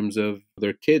in terms of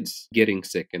their kids getting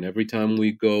sick. And every time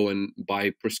we go and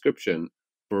buy prescription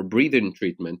for breathing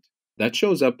treatment, that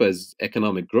shows up as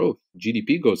economic growth.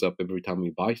 GDP goes up every time we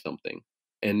buy something.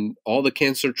 And all the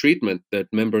cancer treatment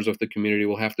that members of the community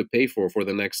will have to pay for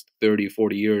the next 30,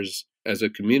 40 years as a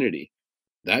community,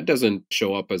 that doesn't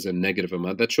show up as a negative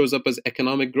amount. That shows up as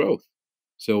economic growth.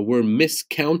 So we're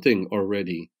miscounting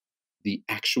already the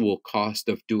actual cost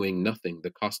of doing nothing.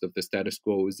 The cost of the status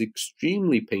quo is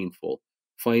extremely painful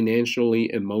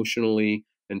financially, emotionally,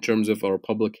 in terms of our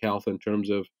public health, in terms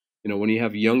of, when you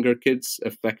have younger kids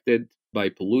affected by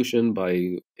pollution,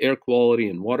 by air quality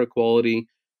and water quality,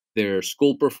 their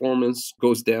school performance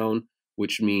goes down,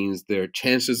 which means their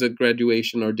chances at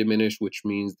graduation are diminished, which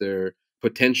means their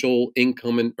potential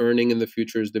income and earning in the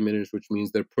future is diminished, which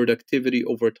means their productivity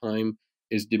over time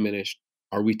is diminished.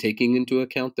 Are we taking into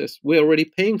account this? We're already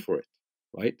paying for it,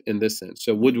 right? In this sense.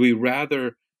 So would we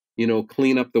rather,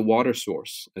 clean up the water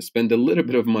source and spend a little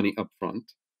bit of money up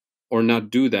front, or not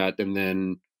do that and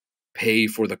then pay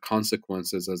for the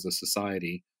consequences as a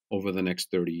society over the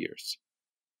next 30 years?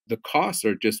 The costs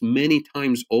are just many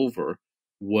times over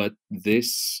what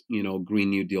this,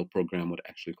 Green New Deal program would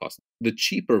actually cost. The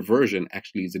cheaper version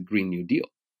actually is a Green New Deal.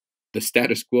 The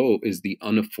status quo is the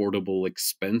unaffordable,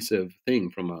 expensive thing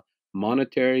from a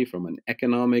monetary, from an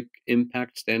economic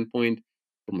impact standpoint,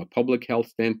 from a public health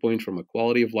standpoint, from a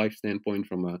quality of life standpoint,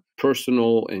 from a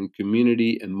personal and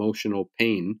community emotional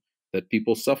pain that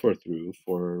people suffer through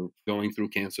for going through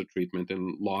cancer treatment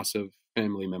and loss of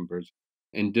family members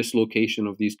and dislocation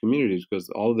of these communities, because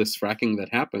all this fracking that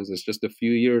happens is just a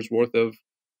few years worth of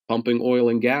pumping oil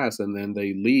and gas, and then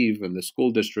they leave and the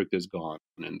school district is gone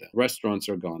and the restaurants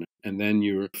are gone, and then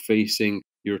you're facing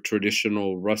your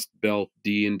traditional Rust Belt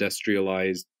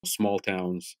deindustrialized small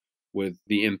towns with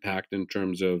the impact in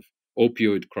terms of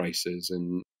opioid crisis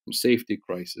and safety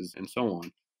crisis and so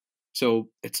on. So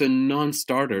it's a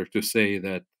non-starter to say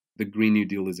that the Green New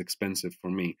Deal is expensive for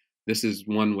me. This is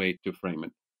one way to frame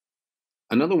it.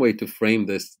 Another way to frame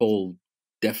this whole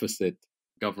deficit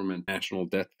government national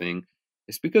debt thing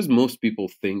is because most people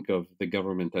think of the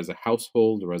government as a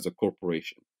household or as a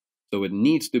corporation. So it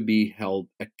needs to be held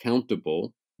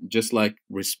accountable, just like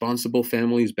responsible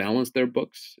families balance their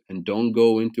books and don't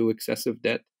go into excessive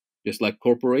debt, just like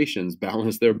corporations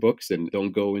balance their books and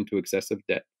don't go into excessive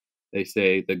debt. They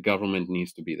say the government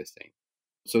needs to be the same.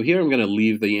 So here I'm going to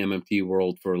leave the MMT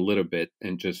world for a little bit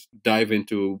and just dive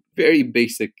into very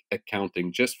basic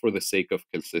accounting just for the sake of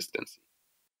consistency.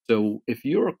 So if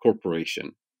you're a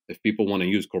corporation, if people want to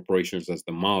use corporations as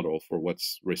the model for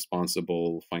what's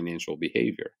responsible financial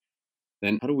behavior,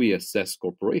 then how do we assess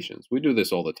corporations? We do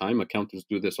this all the time. Accountants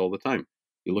do this all the time.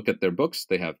 You look at their books,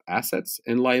 they have assets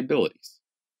and liabilities.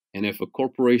 And if a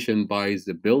corporation buys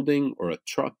a building or a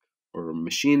truck or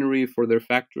machinery for their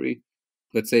factory,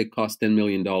 let's say it costs $10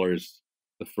 million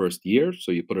the first year,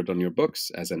 so you put it on your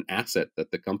books as an asset that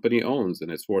the company owns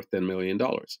and it's worth $10 million.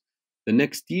 The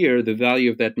next year, the value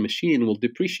of that machine will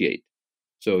depreciate.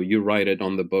 So you write it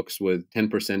on the books with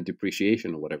 10%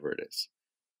 depreciation or whatever it is.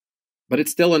 But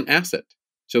it's still an asset.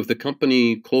 So if the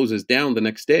company closes down the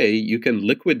next day, you can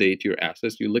liquidate your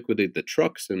assets. You liquidate the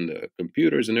trucks and the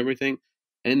computers and everything,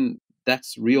 and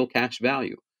that's real cash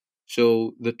value.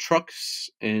 So the trucks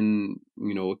and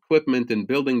equipment and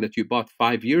building that you bought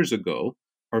 5 years ago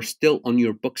are still on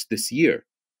your books this year.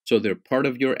 So they're part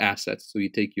of your assets. So you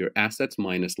take your assets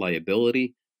minus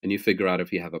liability and you figure out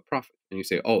if you have a profit. And you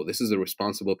say, oh, this is a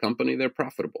responsible company, they're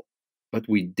profitable. But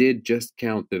we did just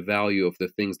count the value of the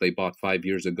things they bought 5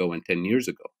 years ago and 10 years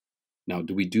ago. Now,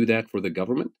 do we do that for the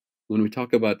government? When we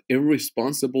talk about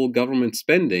irresponsible government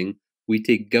spending, we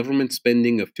take government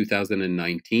spending of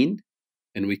 2019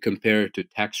 and we compare it to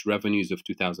tax revenues of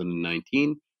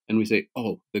 2019, and we say,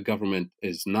 oh, the government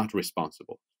is not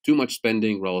responsible. Too much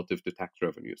spending relative to tax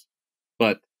revenues.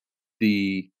 But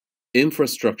the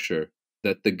infrastructure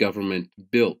that the government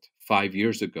built 5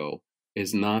 years ago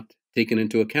is not taken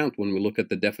into account when we look at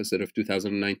the deficit of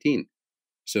 2019.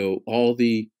 So all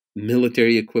the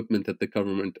military equipment that the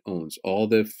government owns, all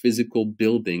the physical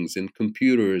buildings and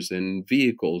computers and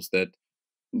vehicles that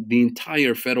the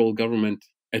entire federal government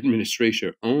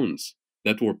administration owns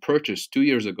that were purchased 2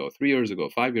 years ago, 3 years ago,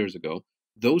 5 years ago,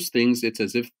 those things, it's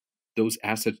as if those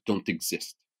assets don't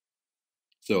exist.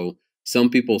 So some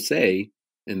people say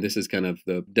And this is kind of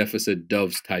the deficit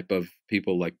doves type of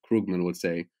people like Krugman would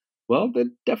say, well,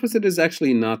 the deficit is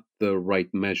actually not the right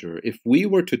measure. If we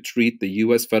were to treat the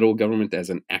US federal government as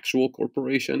an actual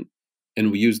corporation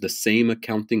and we use the same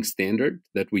accounting standard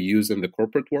that we use in the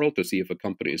corporate world to see if a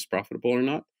company is profitable or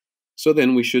not, so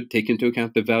then we should take into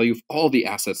account the value of all the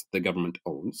assets the government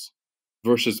owns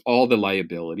versus all the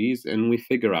liabilities, and we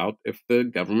figure out if the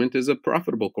government is a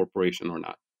profitable corporation or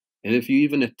not. And if you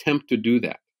even attempt to do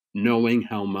that, knowing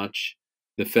how much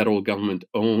the federal government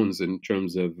owns in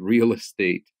terms of real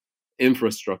estate,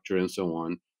 infrastructure, and so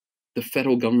on, the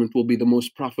federal government will be the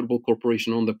most profitable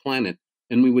corporation on the planet.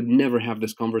 And we would never have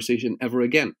this conversation ever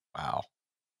again. Wow.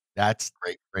 That's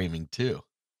great framing too.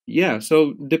 Yeah,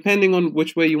 so depending on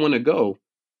which way you want to go,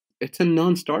 it's a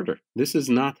non-starter. This is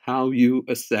not how you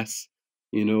assess,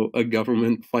 a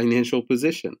government financial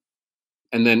position.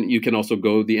 And then you can also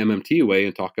go the MMT way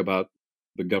and talk about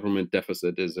the government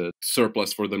deficit is a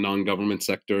surplus for the non-government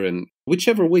sector. And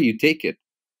whichever way you take it,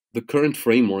 the current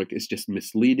framework is just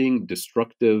misleading,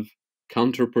 destructive,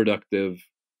 counterproductive,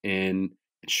 and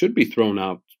it should be thrown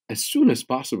out as soon as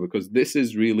possible because this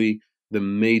is really the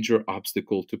major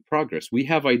obstacle to progress. We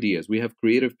have ideas, we have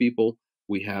creative people,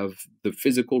 we have the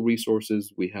physical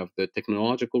resources, we have the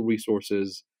technological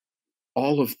resources.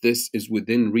 All of this is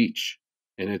within reach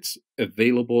and it's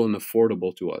available and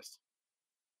affordable to us.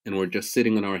 And we're just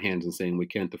sitting on our hands and saying we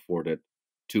can't afford it.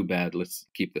 Too bad. Let's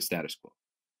keep the status quo.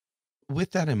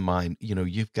 With that in mind,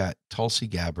 you've got Tulsi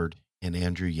Gabbard and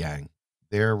Andrew Yang.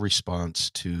 Their response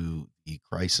to the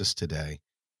crisis today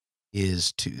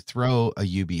is to throw a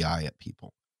UBI at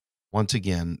people. Once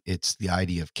again, it's the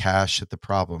idea of cash at the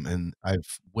problem. And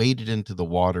I've waded into the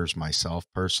waters myself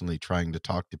personally trying to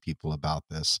talk to people about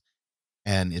this.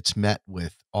 And it's met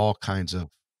with all kinds of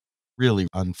really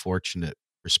unfortunate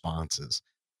responses.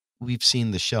 We've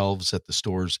seen the shelves at the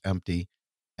stores empty,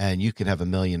 and you could have $1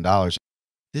 million.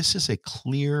 This is a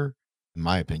clear, in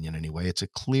my opinion anyway, it's a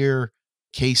clear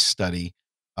case study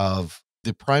of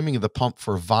the priming of the pump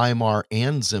for Weimar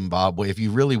and Zimbabwe. If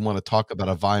you really want to talk about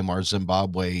a Weimar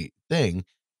Zimbabwe thing,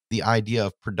 the idea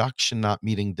of production not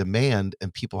meeting demand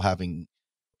and people having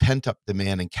pent up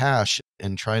demand and cash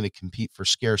and trying to compete for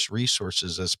scarce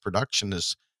resources as production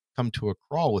has come to a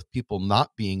crawl with people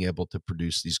not being able to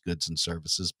produce these goods and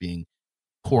services, being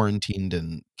quarantined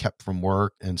and kept from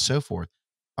work and so forth.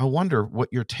 I wonder what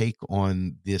your take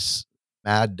on this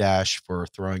mad dash for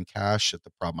throwing cash at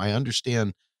the problem. I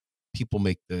understand people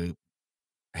make the,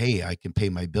 hey, I can pay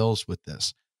my bills with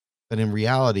this. But in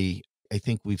reality, I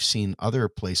think we've seen other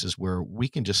places where we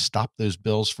can just stop those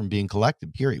bills from being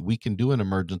collected, period. We can do an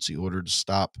emergency order to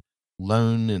stop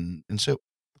loan. And so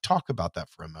talk about that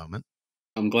for a moment.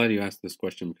 I'm glad you asked this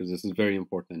question because this is very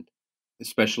important,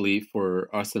 especially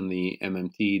for us in the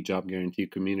MMT job guarantee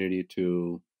community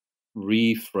to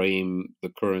reframe the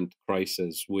current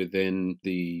crisis within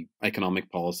the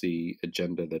economic policy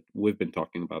agenda that we've been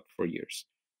talking about for years.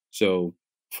 So,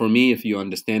 for me, if you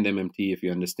understand MMT, if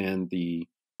you understand the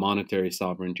monetary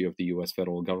sovereignty of the US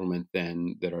federal government,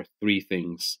 then there are three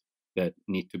things that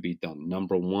need to be done.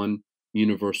 Number one,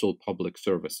 universal public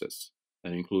services.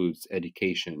 That includes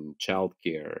education,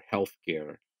 childcare,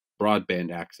 healthcare,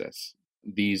 broadband access.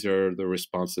 These are the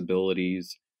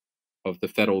responsibilities of the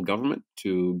federal government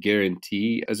to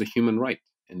guarantee as a human right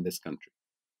in this country.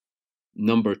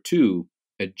 Number two,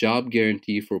 a job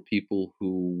guarantee for people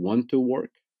who want to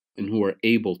work and who are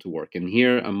able to work. And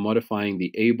here I'm modifying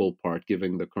the able part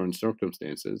given the current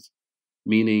circumstances,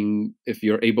 meaning if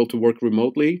you're able to work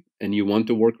remotely and you want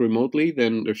to work remotely,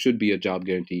 then there should be a job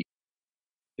guarantee.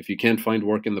 If you can't find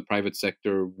work in the private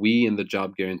sector, we in the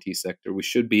job guarantee sector, we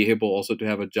should be able also to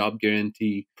have a job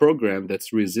guarantee program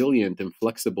that's resilient and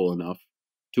flexible enough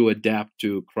to adapt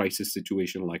to a crisis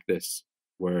situation like this,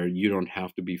 where you don't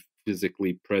have to be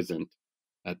physically present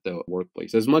at the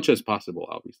workplace as much as possible,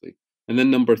 obviously. And then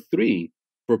number three,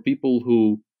 for people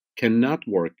who cannot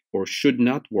work or should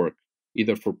not work,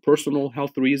 either for personal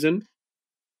health reason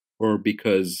or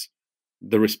because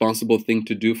the responsible thing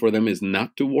to do for them is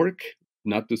not to work,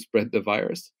 not to spread the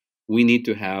virus, we need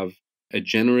to have a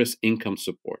generous income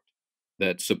support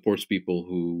that supports people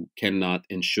who cannot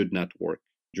and should not work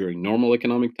during normal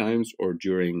economic times or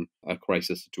during a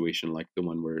crisis situation like the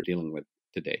one we're dealing with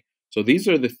today. So these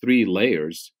are the three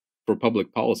layers for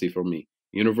public policy for me: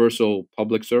 universal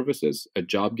public services, a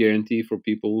job guarantee for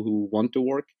people who want to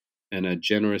work, and a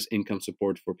generous income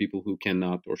support for people who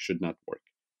cannot or should not work.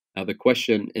 Now, the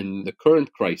question in the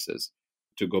current crisis,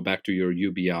 to go back to your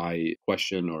UBI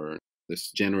question or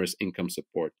this generous income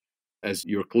support, as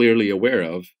you're clearly aware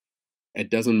of, it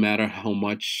doesn't matter how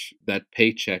much that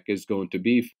paycheck is going to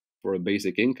be for a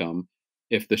basic income.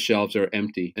 if the shelves are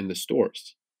empty in the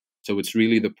stores. So it's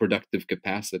really the productive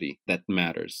capacity that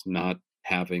matters, not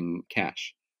having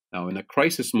cash. Now, in a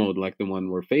crisis mode like the one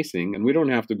we're facing, and we don't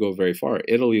have to go very far,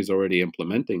 Italy is already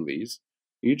implementing these.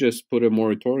 You just put a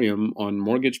moratorium on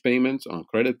mortgage payments, on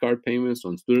credit card payments,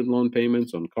 on student loan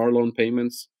payments, on car loan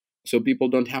payments, so people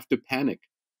don't have to panic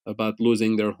about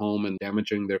losing their home and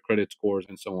damaging their credit scores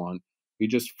and so on. You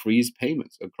just freeze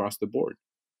payments across the board.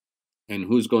 And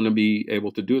who's going to be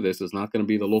able to do this? It's not going to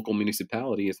be the local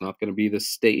municipality. It's not going to be the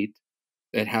state.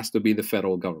 It has to be the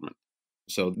federal government.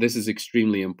 So this is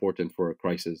extremely important for a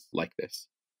crisis like this.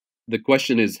 The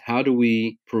question is, how do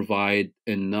we provide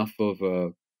enough of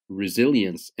a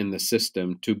resilience in the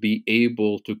system to be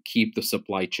able to keep the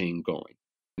supply chain going?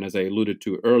 And as I alluded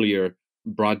to earlier,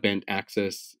 broadband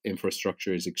access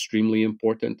infrastructure is extremely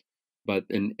important. But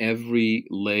in every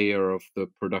layer of the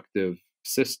productive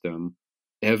system,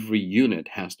 every unit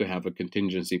has to have a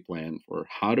contingency plan for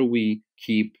how do we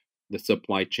keep the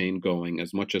supply chain going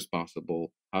as much as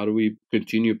possible? How do we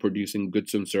continue producing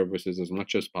goods and services as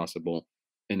much as possible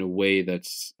in a way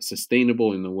that's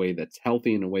sustainable, in a way that's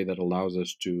healthy, in a way that allows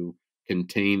us to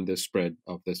contain the spread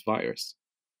of this virus?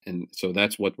 And so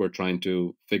that's what we're trying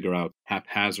to figure out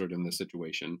haphazard in this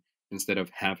situation, instead of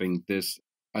having this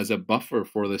as a buffer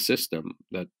for the system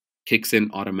that kicks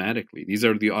in automatically. These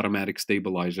are the automatic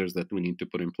stabilizers that we need to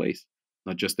put in place,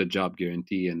 not just a job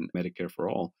guarantee and Medicare for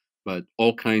all, but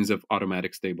all kinds of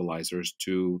automatic stabilizers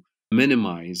to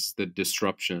minimize the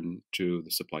disruption to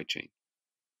the supply chain.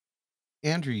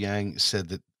 Andrew Yang said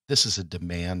that this is a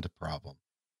demand problem.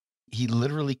 He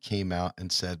literally came out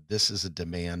and said this is a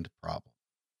demand problem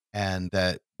and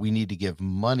that we need to give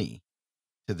money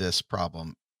to this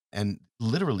problem. And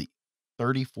literally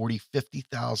 30, 40,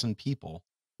 50,000 people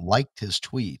liked his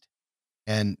tweet.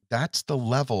 And that's the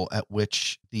level at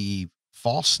which the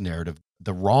false narrative,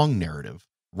 the wrong narrative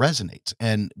resonates.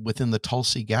 And within the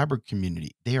Tulsi Gabbard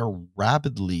community, they are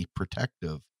rabidly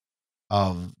protective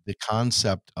of the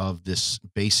concept of this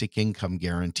basic income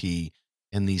guarantee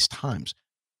in these times.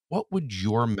 What would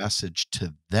your message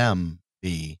to them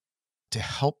be to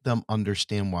help them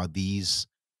understand why these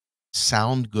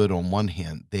sound good on one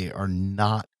hand, they are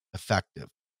not effective?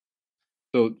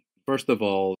 So, first of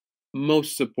all,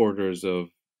 most supporters of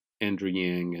Andrew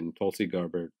Yang and Tulsi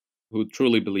Gabbard, who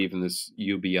truly believe in this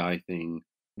UBI thing,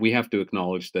 we have to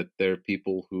acknowledge that they're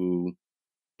people who,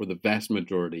 for the vast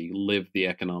majority, live the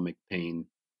economic pain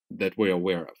that we're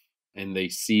aware of. And they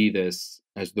see this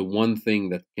as the one thing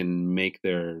that can make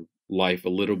their life a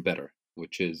little better,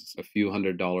 which is a few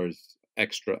 $100s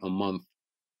extra a month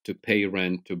to pay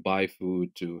rent, to buy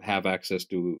food, to have access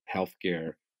to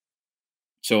healthcare.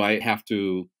 So I have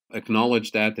to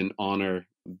acknowledge that and honor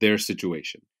their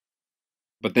situation.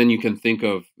 But then you can think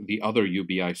of the other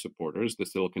UBI supporters, the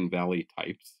Silicon Valley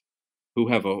types, who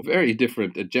have a very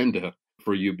different agenda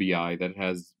for UBI that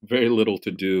has very little to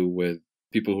do with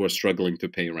people who are struggling to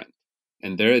pay rent.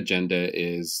 And their agenda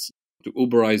is to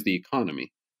Uberize the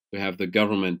economy, to have the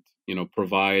government,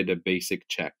 provide a basic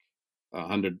check,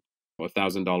 $100 or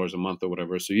 $1,000 a month or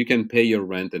whatever, so you can pay your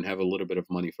rent and have a little bit of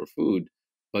money for food,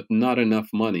 but not enough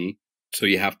money, so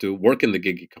you have to work in the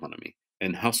gig economy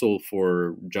and hustle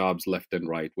for jobs left and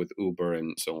right with Uber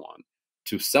and so on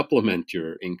to supplement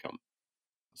your income.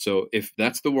 So if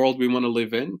that's the world we want to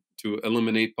live in, to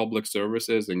eliminate public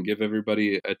services and give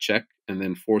everybody a check and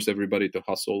then force everybody to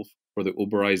hustle for the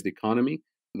Uberized economy,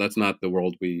 that's not the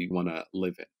world we want to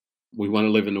live in. We want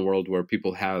to live in a world where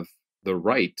people have the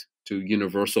right to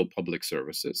universal public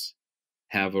services,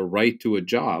 have a right to a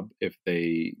job if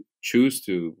they choose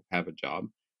to have a job,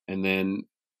 and then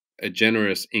a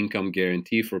generous income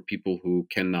guarantee for people who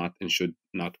cannot and should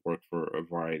not work for a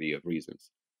variety of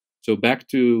reasons. So back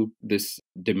to this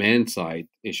demand side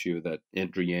issue that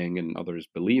Andrew Yang and others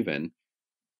believe in,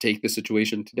 take the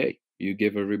situation today. You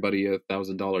give everybody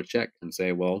 $1,000 check and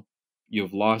say, well,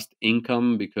 you've lost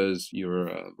income because you're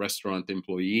a restaurant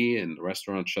employee and the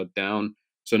restaurant shut down.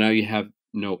 So now you have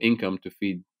no income to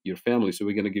feed your family. So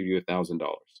we're going to give you $1,000.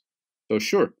 So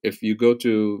sure, if you go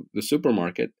to the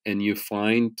supermarket and you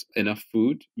find enough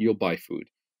food, you'll buy food.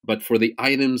 But for the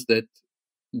items that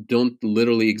don't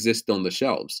literally exist on the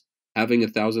shelves, having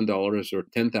 $1,000 or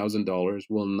 $10,000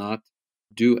 will not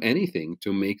do anything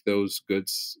to make those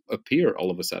goods appear all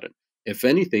of a sudden. If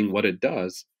anything, what it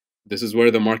does, this is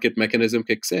where the market mechanism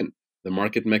kicks in. The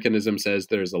market mechanism says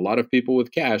there's a lot of people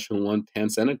with cash who want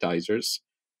hand sanitizers,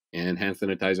 and hand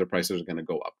sanitizer prices are going to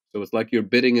go up. So it's like you're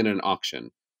bidding in an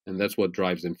auction, and that's what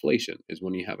drives inflation, is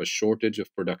when you have a shortage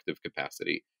of productive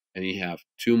capacity and you have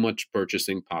too much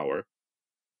purchasing power,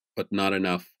 but not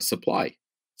enough supply.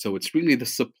 So it's really the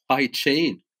supply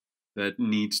chain that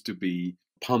needs to be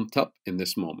pumped up in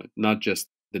this moment, not just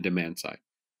the demand side.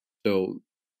 So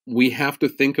we have to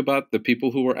think about the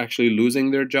people who are actually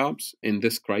losing their jobs in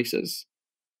this crisis.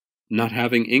 Not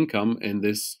having income in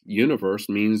this universe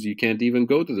means you can't even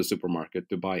go to the supermarket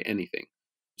to buy anything.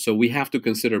 So we have to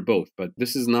consider both. But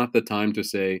this is not the time to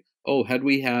say, oh, had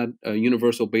we had a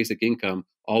universal basic income,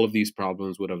 all of these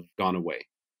problems would have gone away.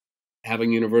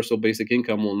 Having universal basic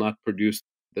income will not produce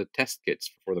the test kits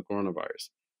for the coronavirus.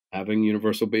 Having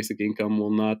universal basic income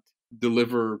will not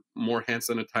deliver more hand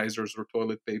sanitizers or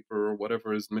toilet paper or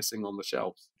whatever is missing on the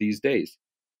shelves these days.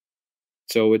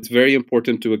 So it's very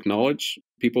important to acknowledge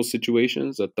people's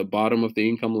situations at the bottom of the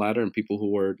income ladder and people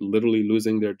who are literally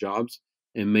losing their jobs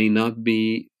and may not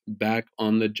be back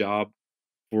on the job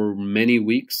for many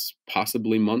weeks,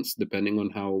 possibly months, depending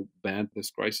on how bad this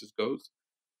crisis goes.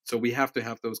 So we have to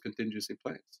have those contingency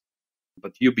plans.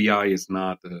 But UBI is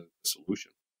not a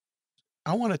solution.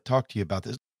 I want to talk to you about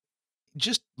this.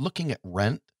 Just looking at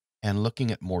rent and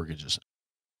looking at mortgages.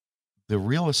 The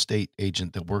real estate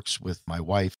agent that works with my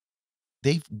wife,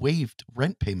 they've waived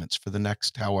rent payments for the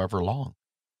next however long.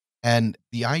 And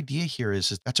the idea here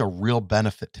is that's a real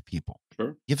benefit to people.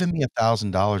 Sure. Giving me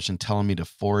 $1,000 and telling me to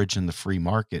forage in the free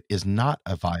market is not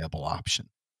a viable option.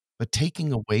 But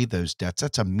taking away those debts,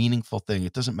 that's a meaningful thing.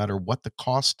 It doesn't matter what the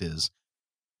cost is.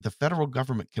 The federal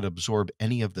government can absorb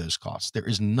any of those costs. There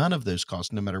is none of those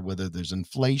costs, no matter whether there's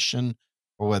inflation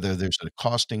or whether there's a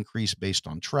cost increase based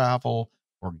on travel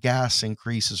or gas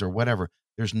increases or whatever.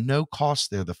 There's no cost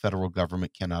there the federal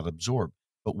government cannot absorb.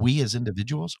 But we as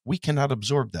individuals, we cannot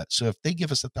absorb that. So if they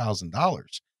give us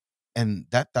 $1,000 and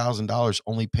that $1,000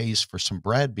 only pays for some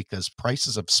bread because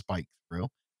prices have spiked through,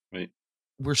 Right.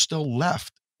 we're still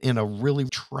left in a really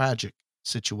tragic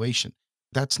situation.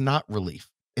 That's not relief.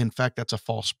 In fact, that's a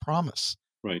false promise.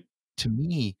 Right. To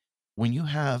me, when you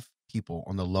have people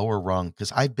on the lower rung,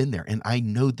 because I've been there and I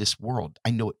know this world, I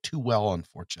know it too well,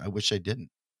 unfortunately. I wish I didn't.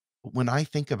 But when I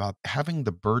think about having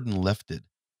the burden lifted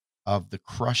of the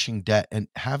crushing debt and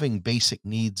having basic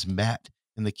needs met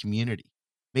in the community,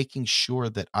 making sure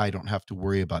that I don't have to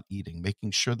worry about eating,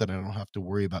 making sure that I don't have to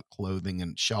worry about clothing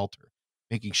and shelter,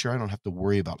 making sure I don't have to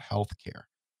worry about health care.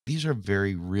 These are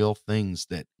very real things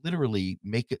that literally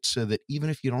make it so that even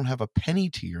if you don't have a penny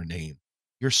to your name,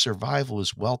 your survival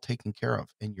is well taken care of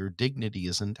and your dignity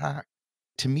is intact.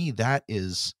 To me, that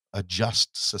is a just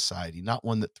society, not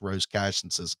one that throws cash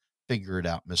and says, figure it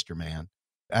out, Mr. Man.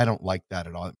 I don't like that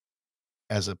at all.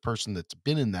 As a person that's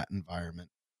been in that environment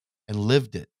and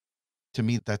lived it, to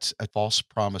me, that's a false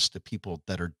promise to people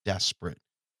that are desperate.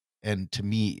 And to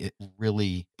me, it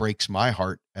really breaks my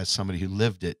heart as somebody who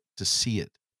lived it to see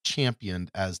it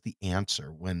championed as the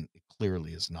answer when it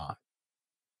clearly is not.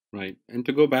 Right. And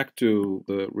to go back to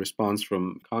the response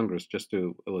from Congress, just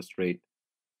to illustrate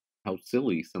how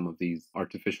silly some of these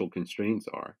artificial constraints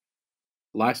are.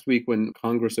 Last week, when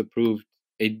Congress approved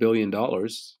 $8 billion,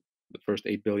 the first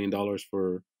 $8 billion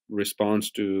for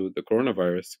response to the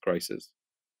coronavirus crisis,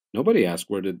 nobody asked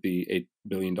where did the $8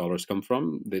 billion come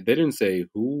from. They didn't say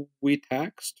who we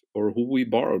taxed or who we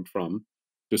borrowed from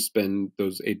to spend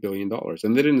those $8 billion.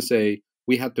 And they didn't say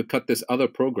we had to cut this other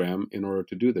program in order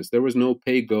to do this. There was no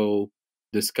pay-go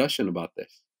discussion about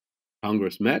this.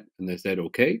 Congress met and they said,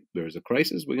 okay, there's a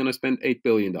crisis. We're going to spend $8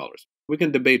 billion. We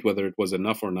can debate whether it was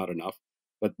enough or not enough.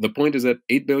 But the point is that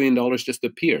 $8 billion just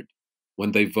appeared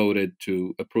when they voted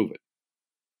to approve it.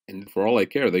 And for all I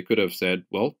care, they could have said,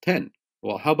 well, 10.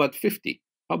 Well, how about 50?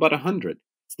 How about 100?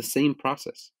 It's the same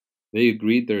process. They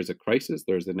agreed there's a crisis,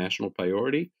 there's a national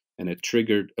priority, and it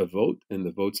triggered a vote, and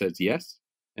the vote says yes,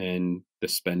 and the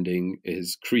spending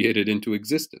is created into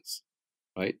existence,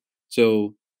 right?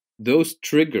 So those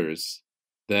triggers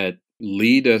that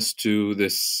lead us to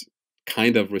this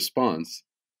kind of response,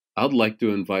 I'd like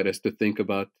to invite us to think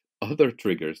about other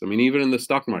triggers. I mean, even in the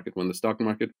stock market, when the stock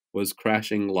market was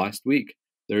crashing last week,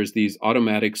 there's these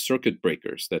automatic circuit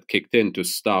breakers that kicked in to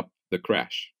stop the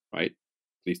crash, right?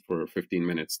 At least for 15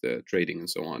 minutes, the trading and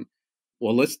so on.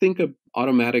 Well, let's think of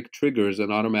automatic triggers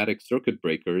and automatic circuit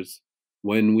breakers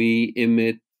when we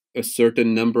emit a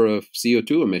certain number of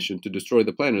CO2 emission to destroy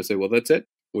the planet and say, well, that's it.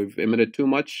 We've emitted too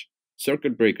much.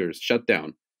 Circuit breakers, shut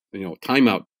down,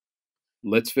 timeout.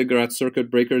 Let's figure out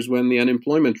circuit breakers when the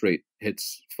unemployment rate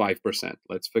hits 5%.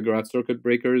 Let's figure out circuit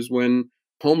breakers when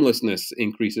homelessness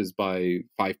increases by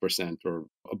 5% or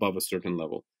above a certain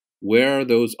level. Where are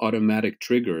those automatic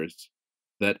triggers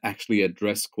that actually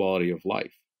address quality of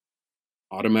life?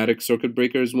 Automatic circuit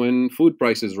breakers when food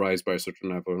prices rise by a certain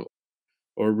level,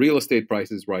 or real estate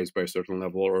prices rise by a certain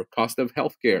level, or cost of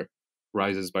healthcare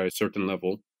rises by a certain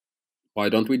level. Why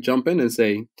don't we jump in and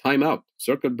say, time out,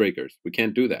 circuit breakers? We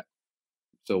can't do that.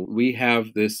 So we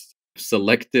have this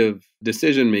selective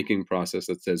decision-making process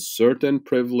that says certain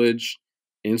privileged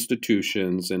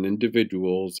institutions and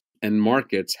individuals and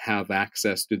markets have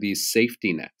access to these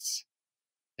safety nets.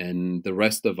 And the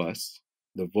rest of us,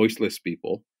 the voiceless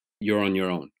people, you're on your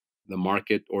own. The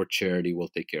market or charity will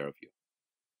take care of you.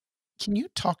 Can you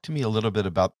talk to me a little bit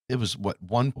about it was what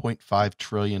 $1.5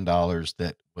 trillion dollars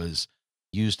that was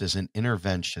used as an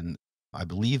intervention? I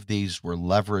believe these were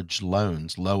leveraged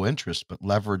loans, low interest, but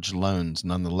leveraged loans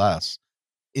nonetheless.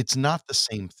 It's not the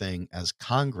same thing as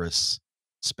Congress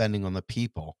spending on the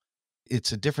people.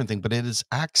 It's a different thing, but it is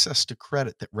access to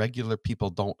credit that regular people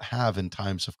don't have in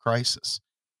times of crisis.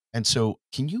 And so,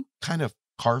 can you kind of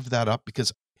carve that up?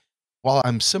 Because while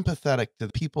I'm sympathetic to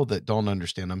the people that don't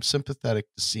understand, I'm sympathetic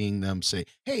to seeing them say,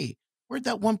 "Hey, where'd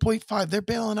that 1.5? They're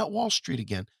bailing out Wall Street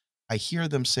again." I hear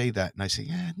them say that and I say,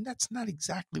 "Yeah, that's not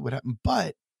exactly what happened,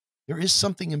 but there is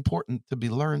something important to be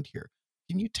learned here."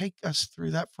 Can you take us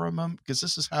through that for a moment? Because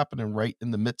this is happening right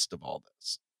in the midst of all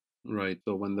this. Right.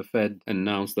 So when the Fed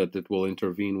announced that it will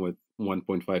intervene with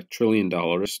 $1.5 trillion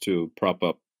to prop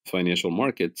up financial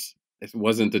markets, it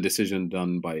wasn't a decision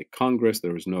done by Congress.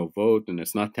 There was no vote, and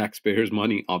it's not taxpayers'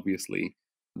 money, obviously.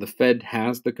 The Fed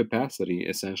has the capacity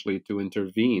essentially to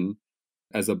intervene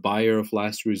as a buyer of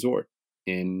last resort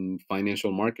in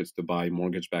financial markets to buy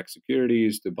mortgage backed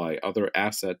securities, to buy other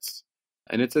assets.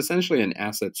 And it's essentially an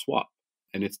asset swap,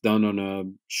 and it's done on a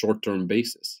short term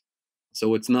basis.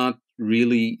 So it's not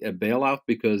really a bailout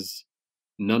because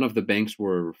none of the banks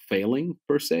were failing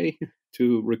per se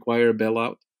to require a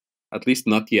bailout, at least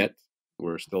not yet.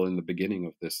 We're still in the beginning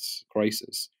of this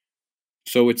crisis.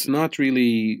 So it's not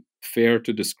really fair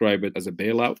to describe it as a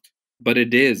bailout, but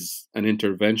it is an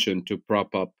intervention to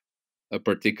prop up a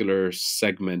particular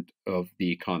segment of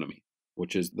the economy,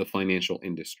 which is the financial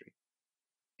industry.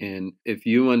 And if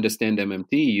you understand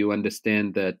MMT, you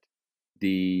understand that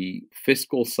the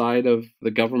fiscal side of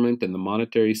the government and the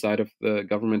monetary side of the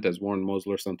government, as Warren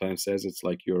Mosler sometimes says, it's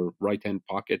like your right hand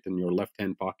pocket and your left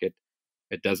hand pocket.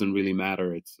 It doesn't really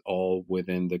matter. It's all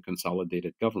within the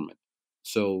consolidated government.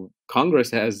 So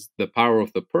Congress has the power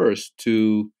of the purse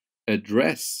to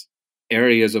address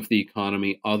areas of the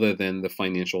economy other than the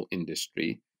financial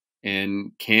industry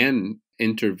and can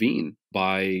intervene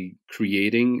by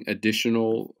creating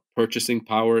additional purchasing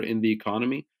power in the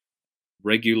economy,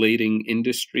 regulating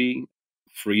industry,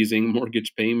 freezing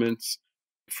mortgage payments,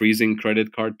 freezing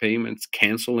credit card payments,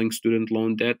 canceling student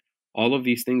loan debt. All of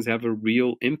these things have a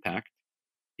real impact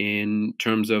in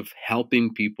terms of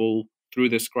helping people through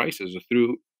this crisis or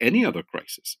through any other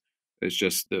crisis. It's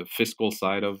just the fiscal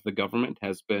side of the government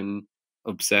has been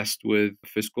obsessed with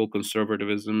fiscal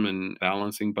conservatism and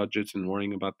balancing budgets and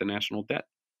worrying about the national debt.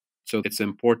 So it's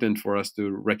important for us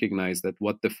to recognize that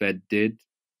what the Fed did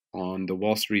on the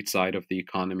Wall Street side of the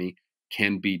economy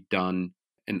can be done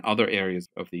in other areas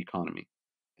of the economy.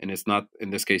 And it's not, in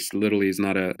this case, literally is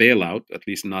not a bailout, at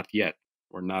least not yet.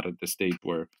 We're not at the state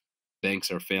where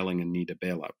banks are failing and need a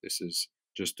bailout. This is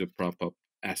just to prop up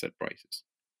asset prices.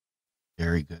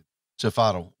 Very good. So,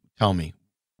 Fadhel, tell me,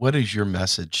 what is your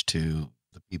message to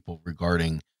the people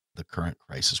regarding the current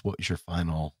crisis? What is your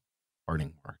final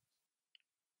parting word?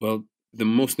 Well, the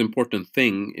most important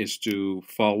thing is to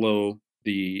follow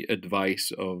the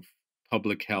advice of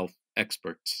public health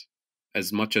experts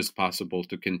as much as possible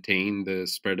to contain the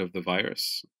spread of the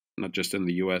virus, not just in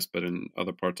the US, but in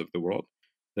other parts of the world.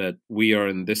 That we are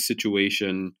in this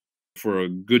situation for a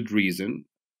good reason.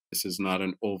 This is not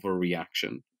an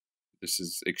overreaction. This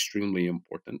is extremely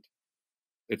important.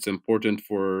 It's important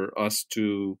for us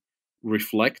to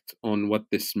reflect on what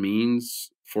this means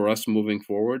for us moving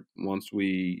forward once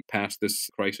we pass this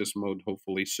crisis mode,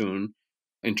 hopefully soon,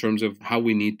 in terms of how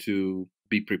we need to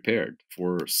be prepared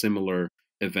for similar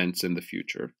events in the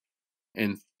future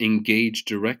and engage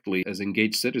directly as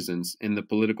engaged citizens in the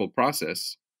political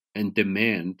process and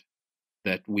demand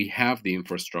that we have the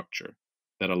infrastructure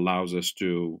that allows us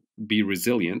to be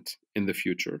resilient in the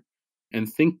future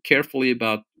and think carefully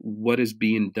about what is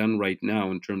being done right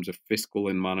now in terms of fiscal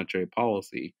and monetary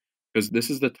policy, because this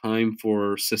is the time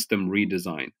for system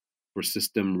redesign, for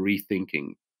system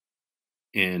rethinking,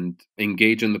 and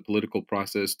engage in the political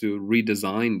process to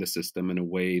redesign the system in a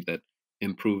way that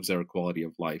improves our quality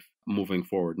of life moving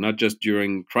forward, not just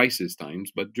during crisis times,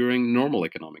 but during normal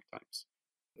economic times.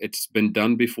 It's been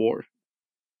done before.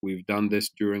 We've done this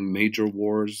during major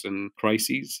wars and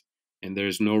crises, and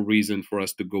there's no reason for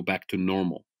us to go back to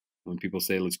normal. When people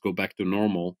say, let's go back to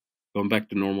normal, going back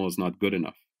to normal is not good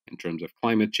enough in terms of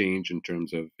climate change, in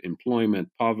terms of employment,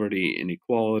 poverty,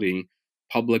 inequality,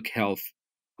 public health.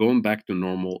 Going back to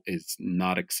normal is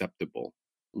not acceptable.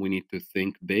 We need to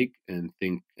think big and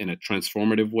think in a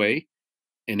transformative way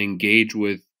and engage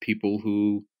with people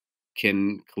who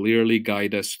can clearly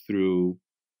guide us through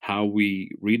how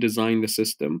we redesign the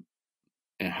system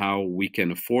and how we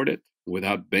can afford it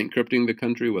without bankrupting the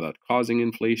country, without causing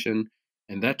inflation.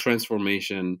 And that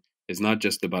transformation is not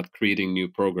just about creating new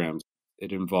programs.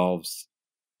 It involves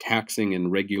taxing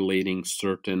and regulating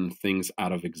certain things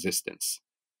out of existence.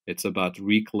 It's about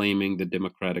reclaiming the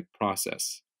democratic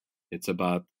process. It's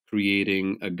about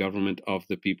creating a government of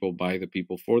the people, by the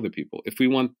people, for the people. If we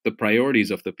want the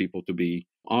priorities of the people to be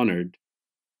honored,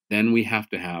 then we have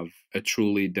to have a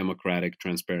truly democratic,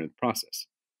 transparent process.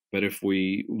 But if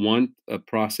we want a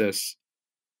process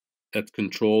that's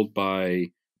controlled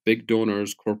by big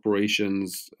donors,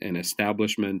 corporations, and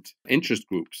establishment interest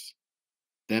groups,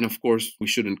 then of course we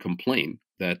shouldn't complain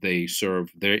that they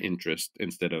serve their interest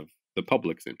instead of the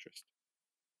public's interest.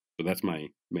 So that's my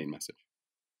main message.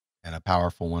 And a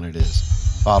powerful one it is.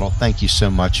 Fadhel, thank you so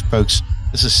much. Folks,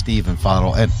 this is Steve and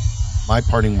Fadhel, and my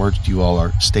parting words to you all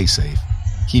are stay safe,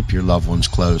 keep your loved ones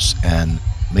close, and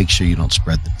make sure you don't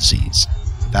spread the disease.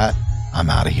 With that, I'm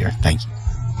out of here. Thank you.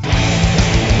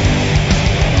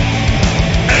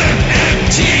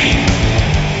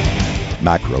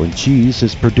 Macro and Cheese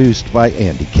is produced by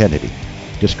Andy Kennedy.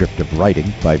 Descriptive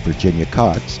writing by Virginia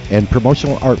Cox and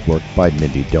promotional artwork by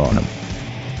Mindy Donham.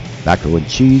 Macro and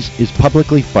Cheese is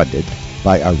publicly funded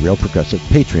by our Real Progressive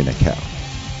Patreon account.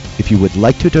 If you would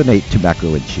like to donate to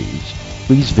Macro and Cheese,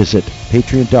 please visit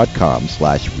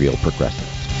patreon.com/realprogressives.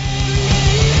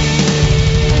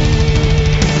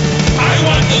 I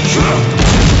want the truth.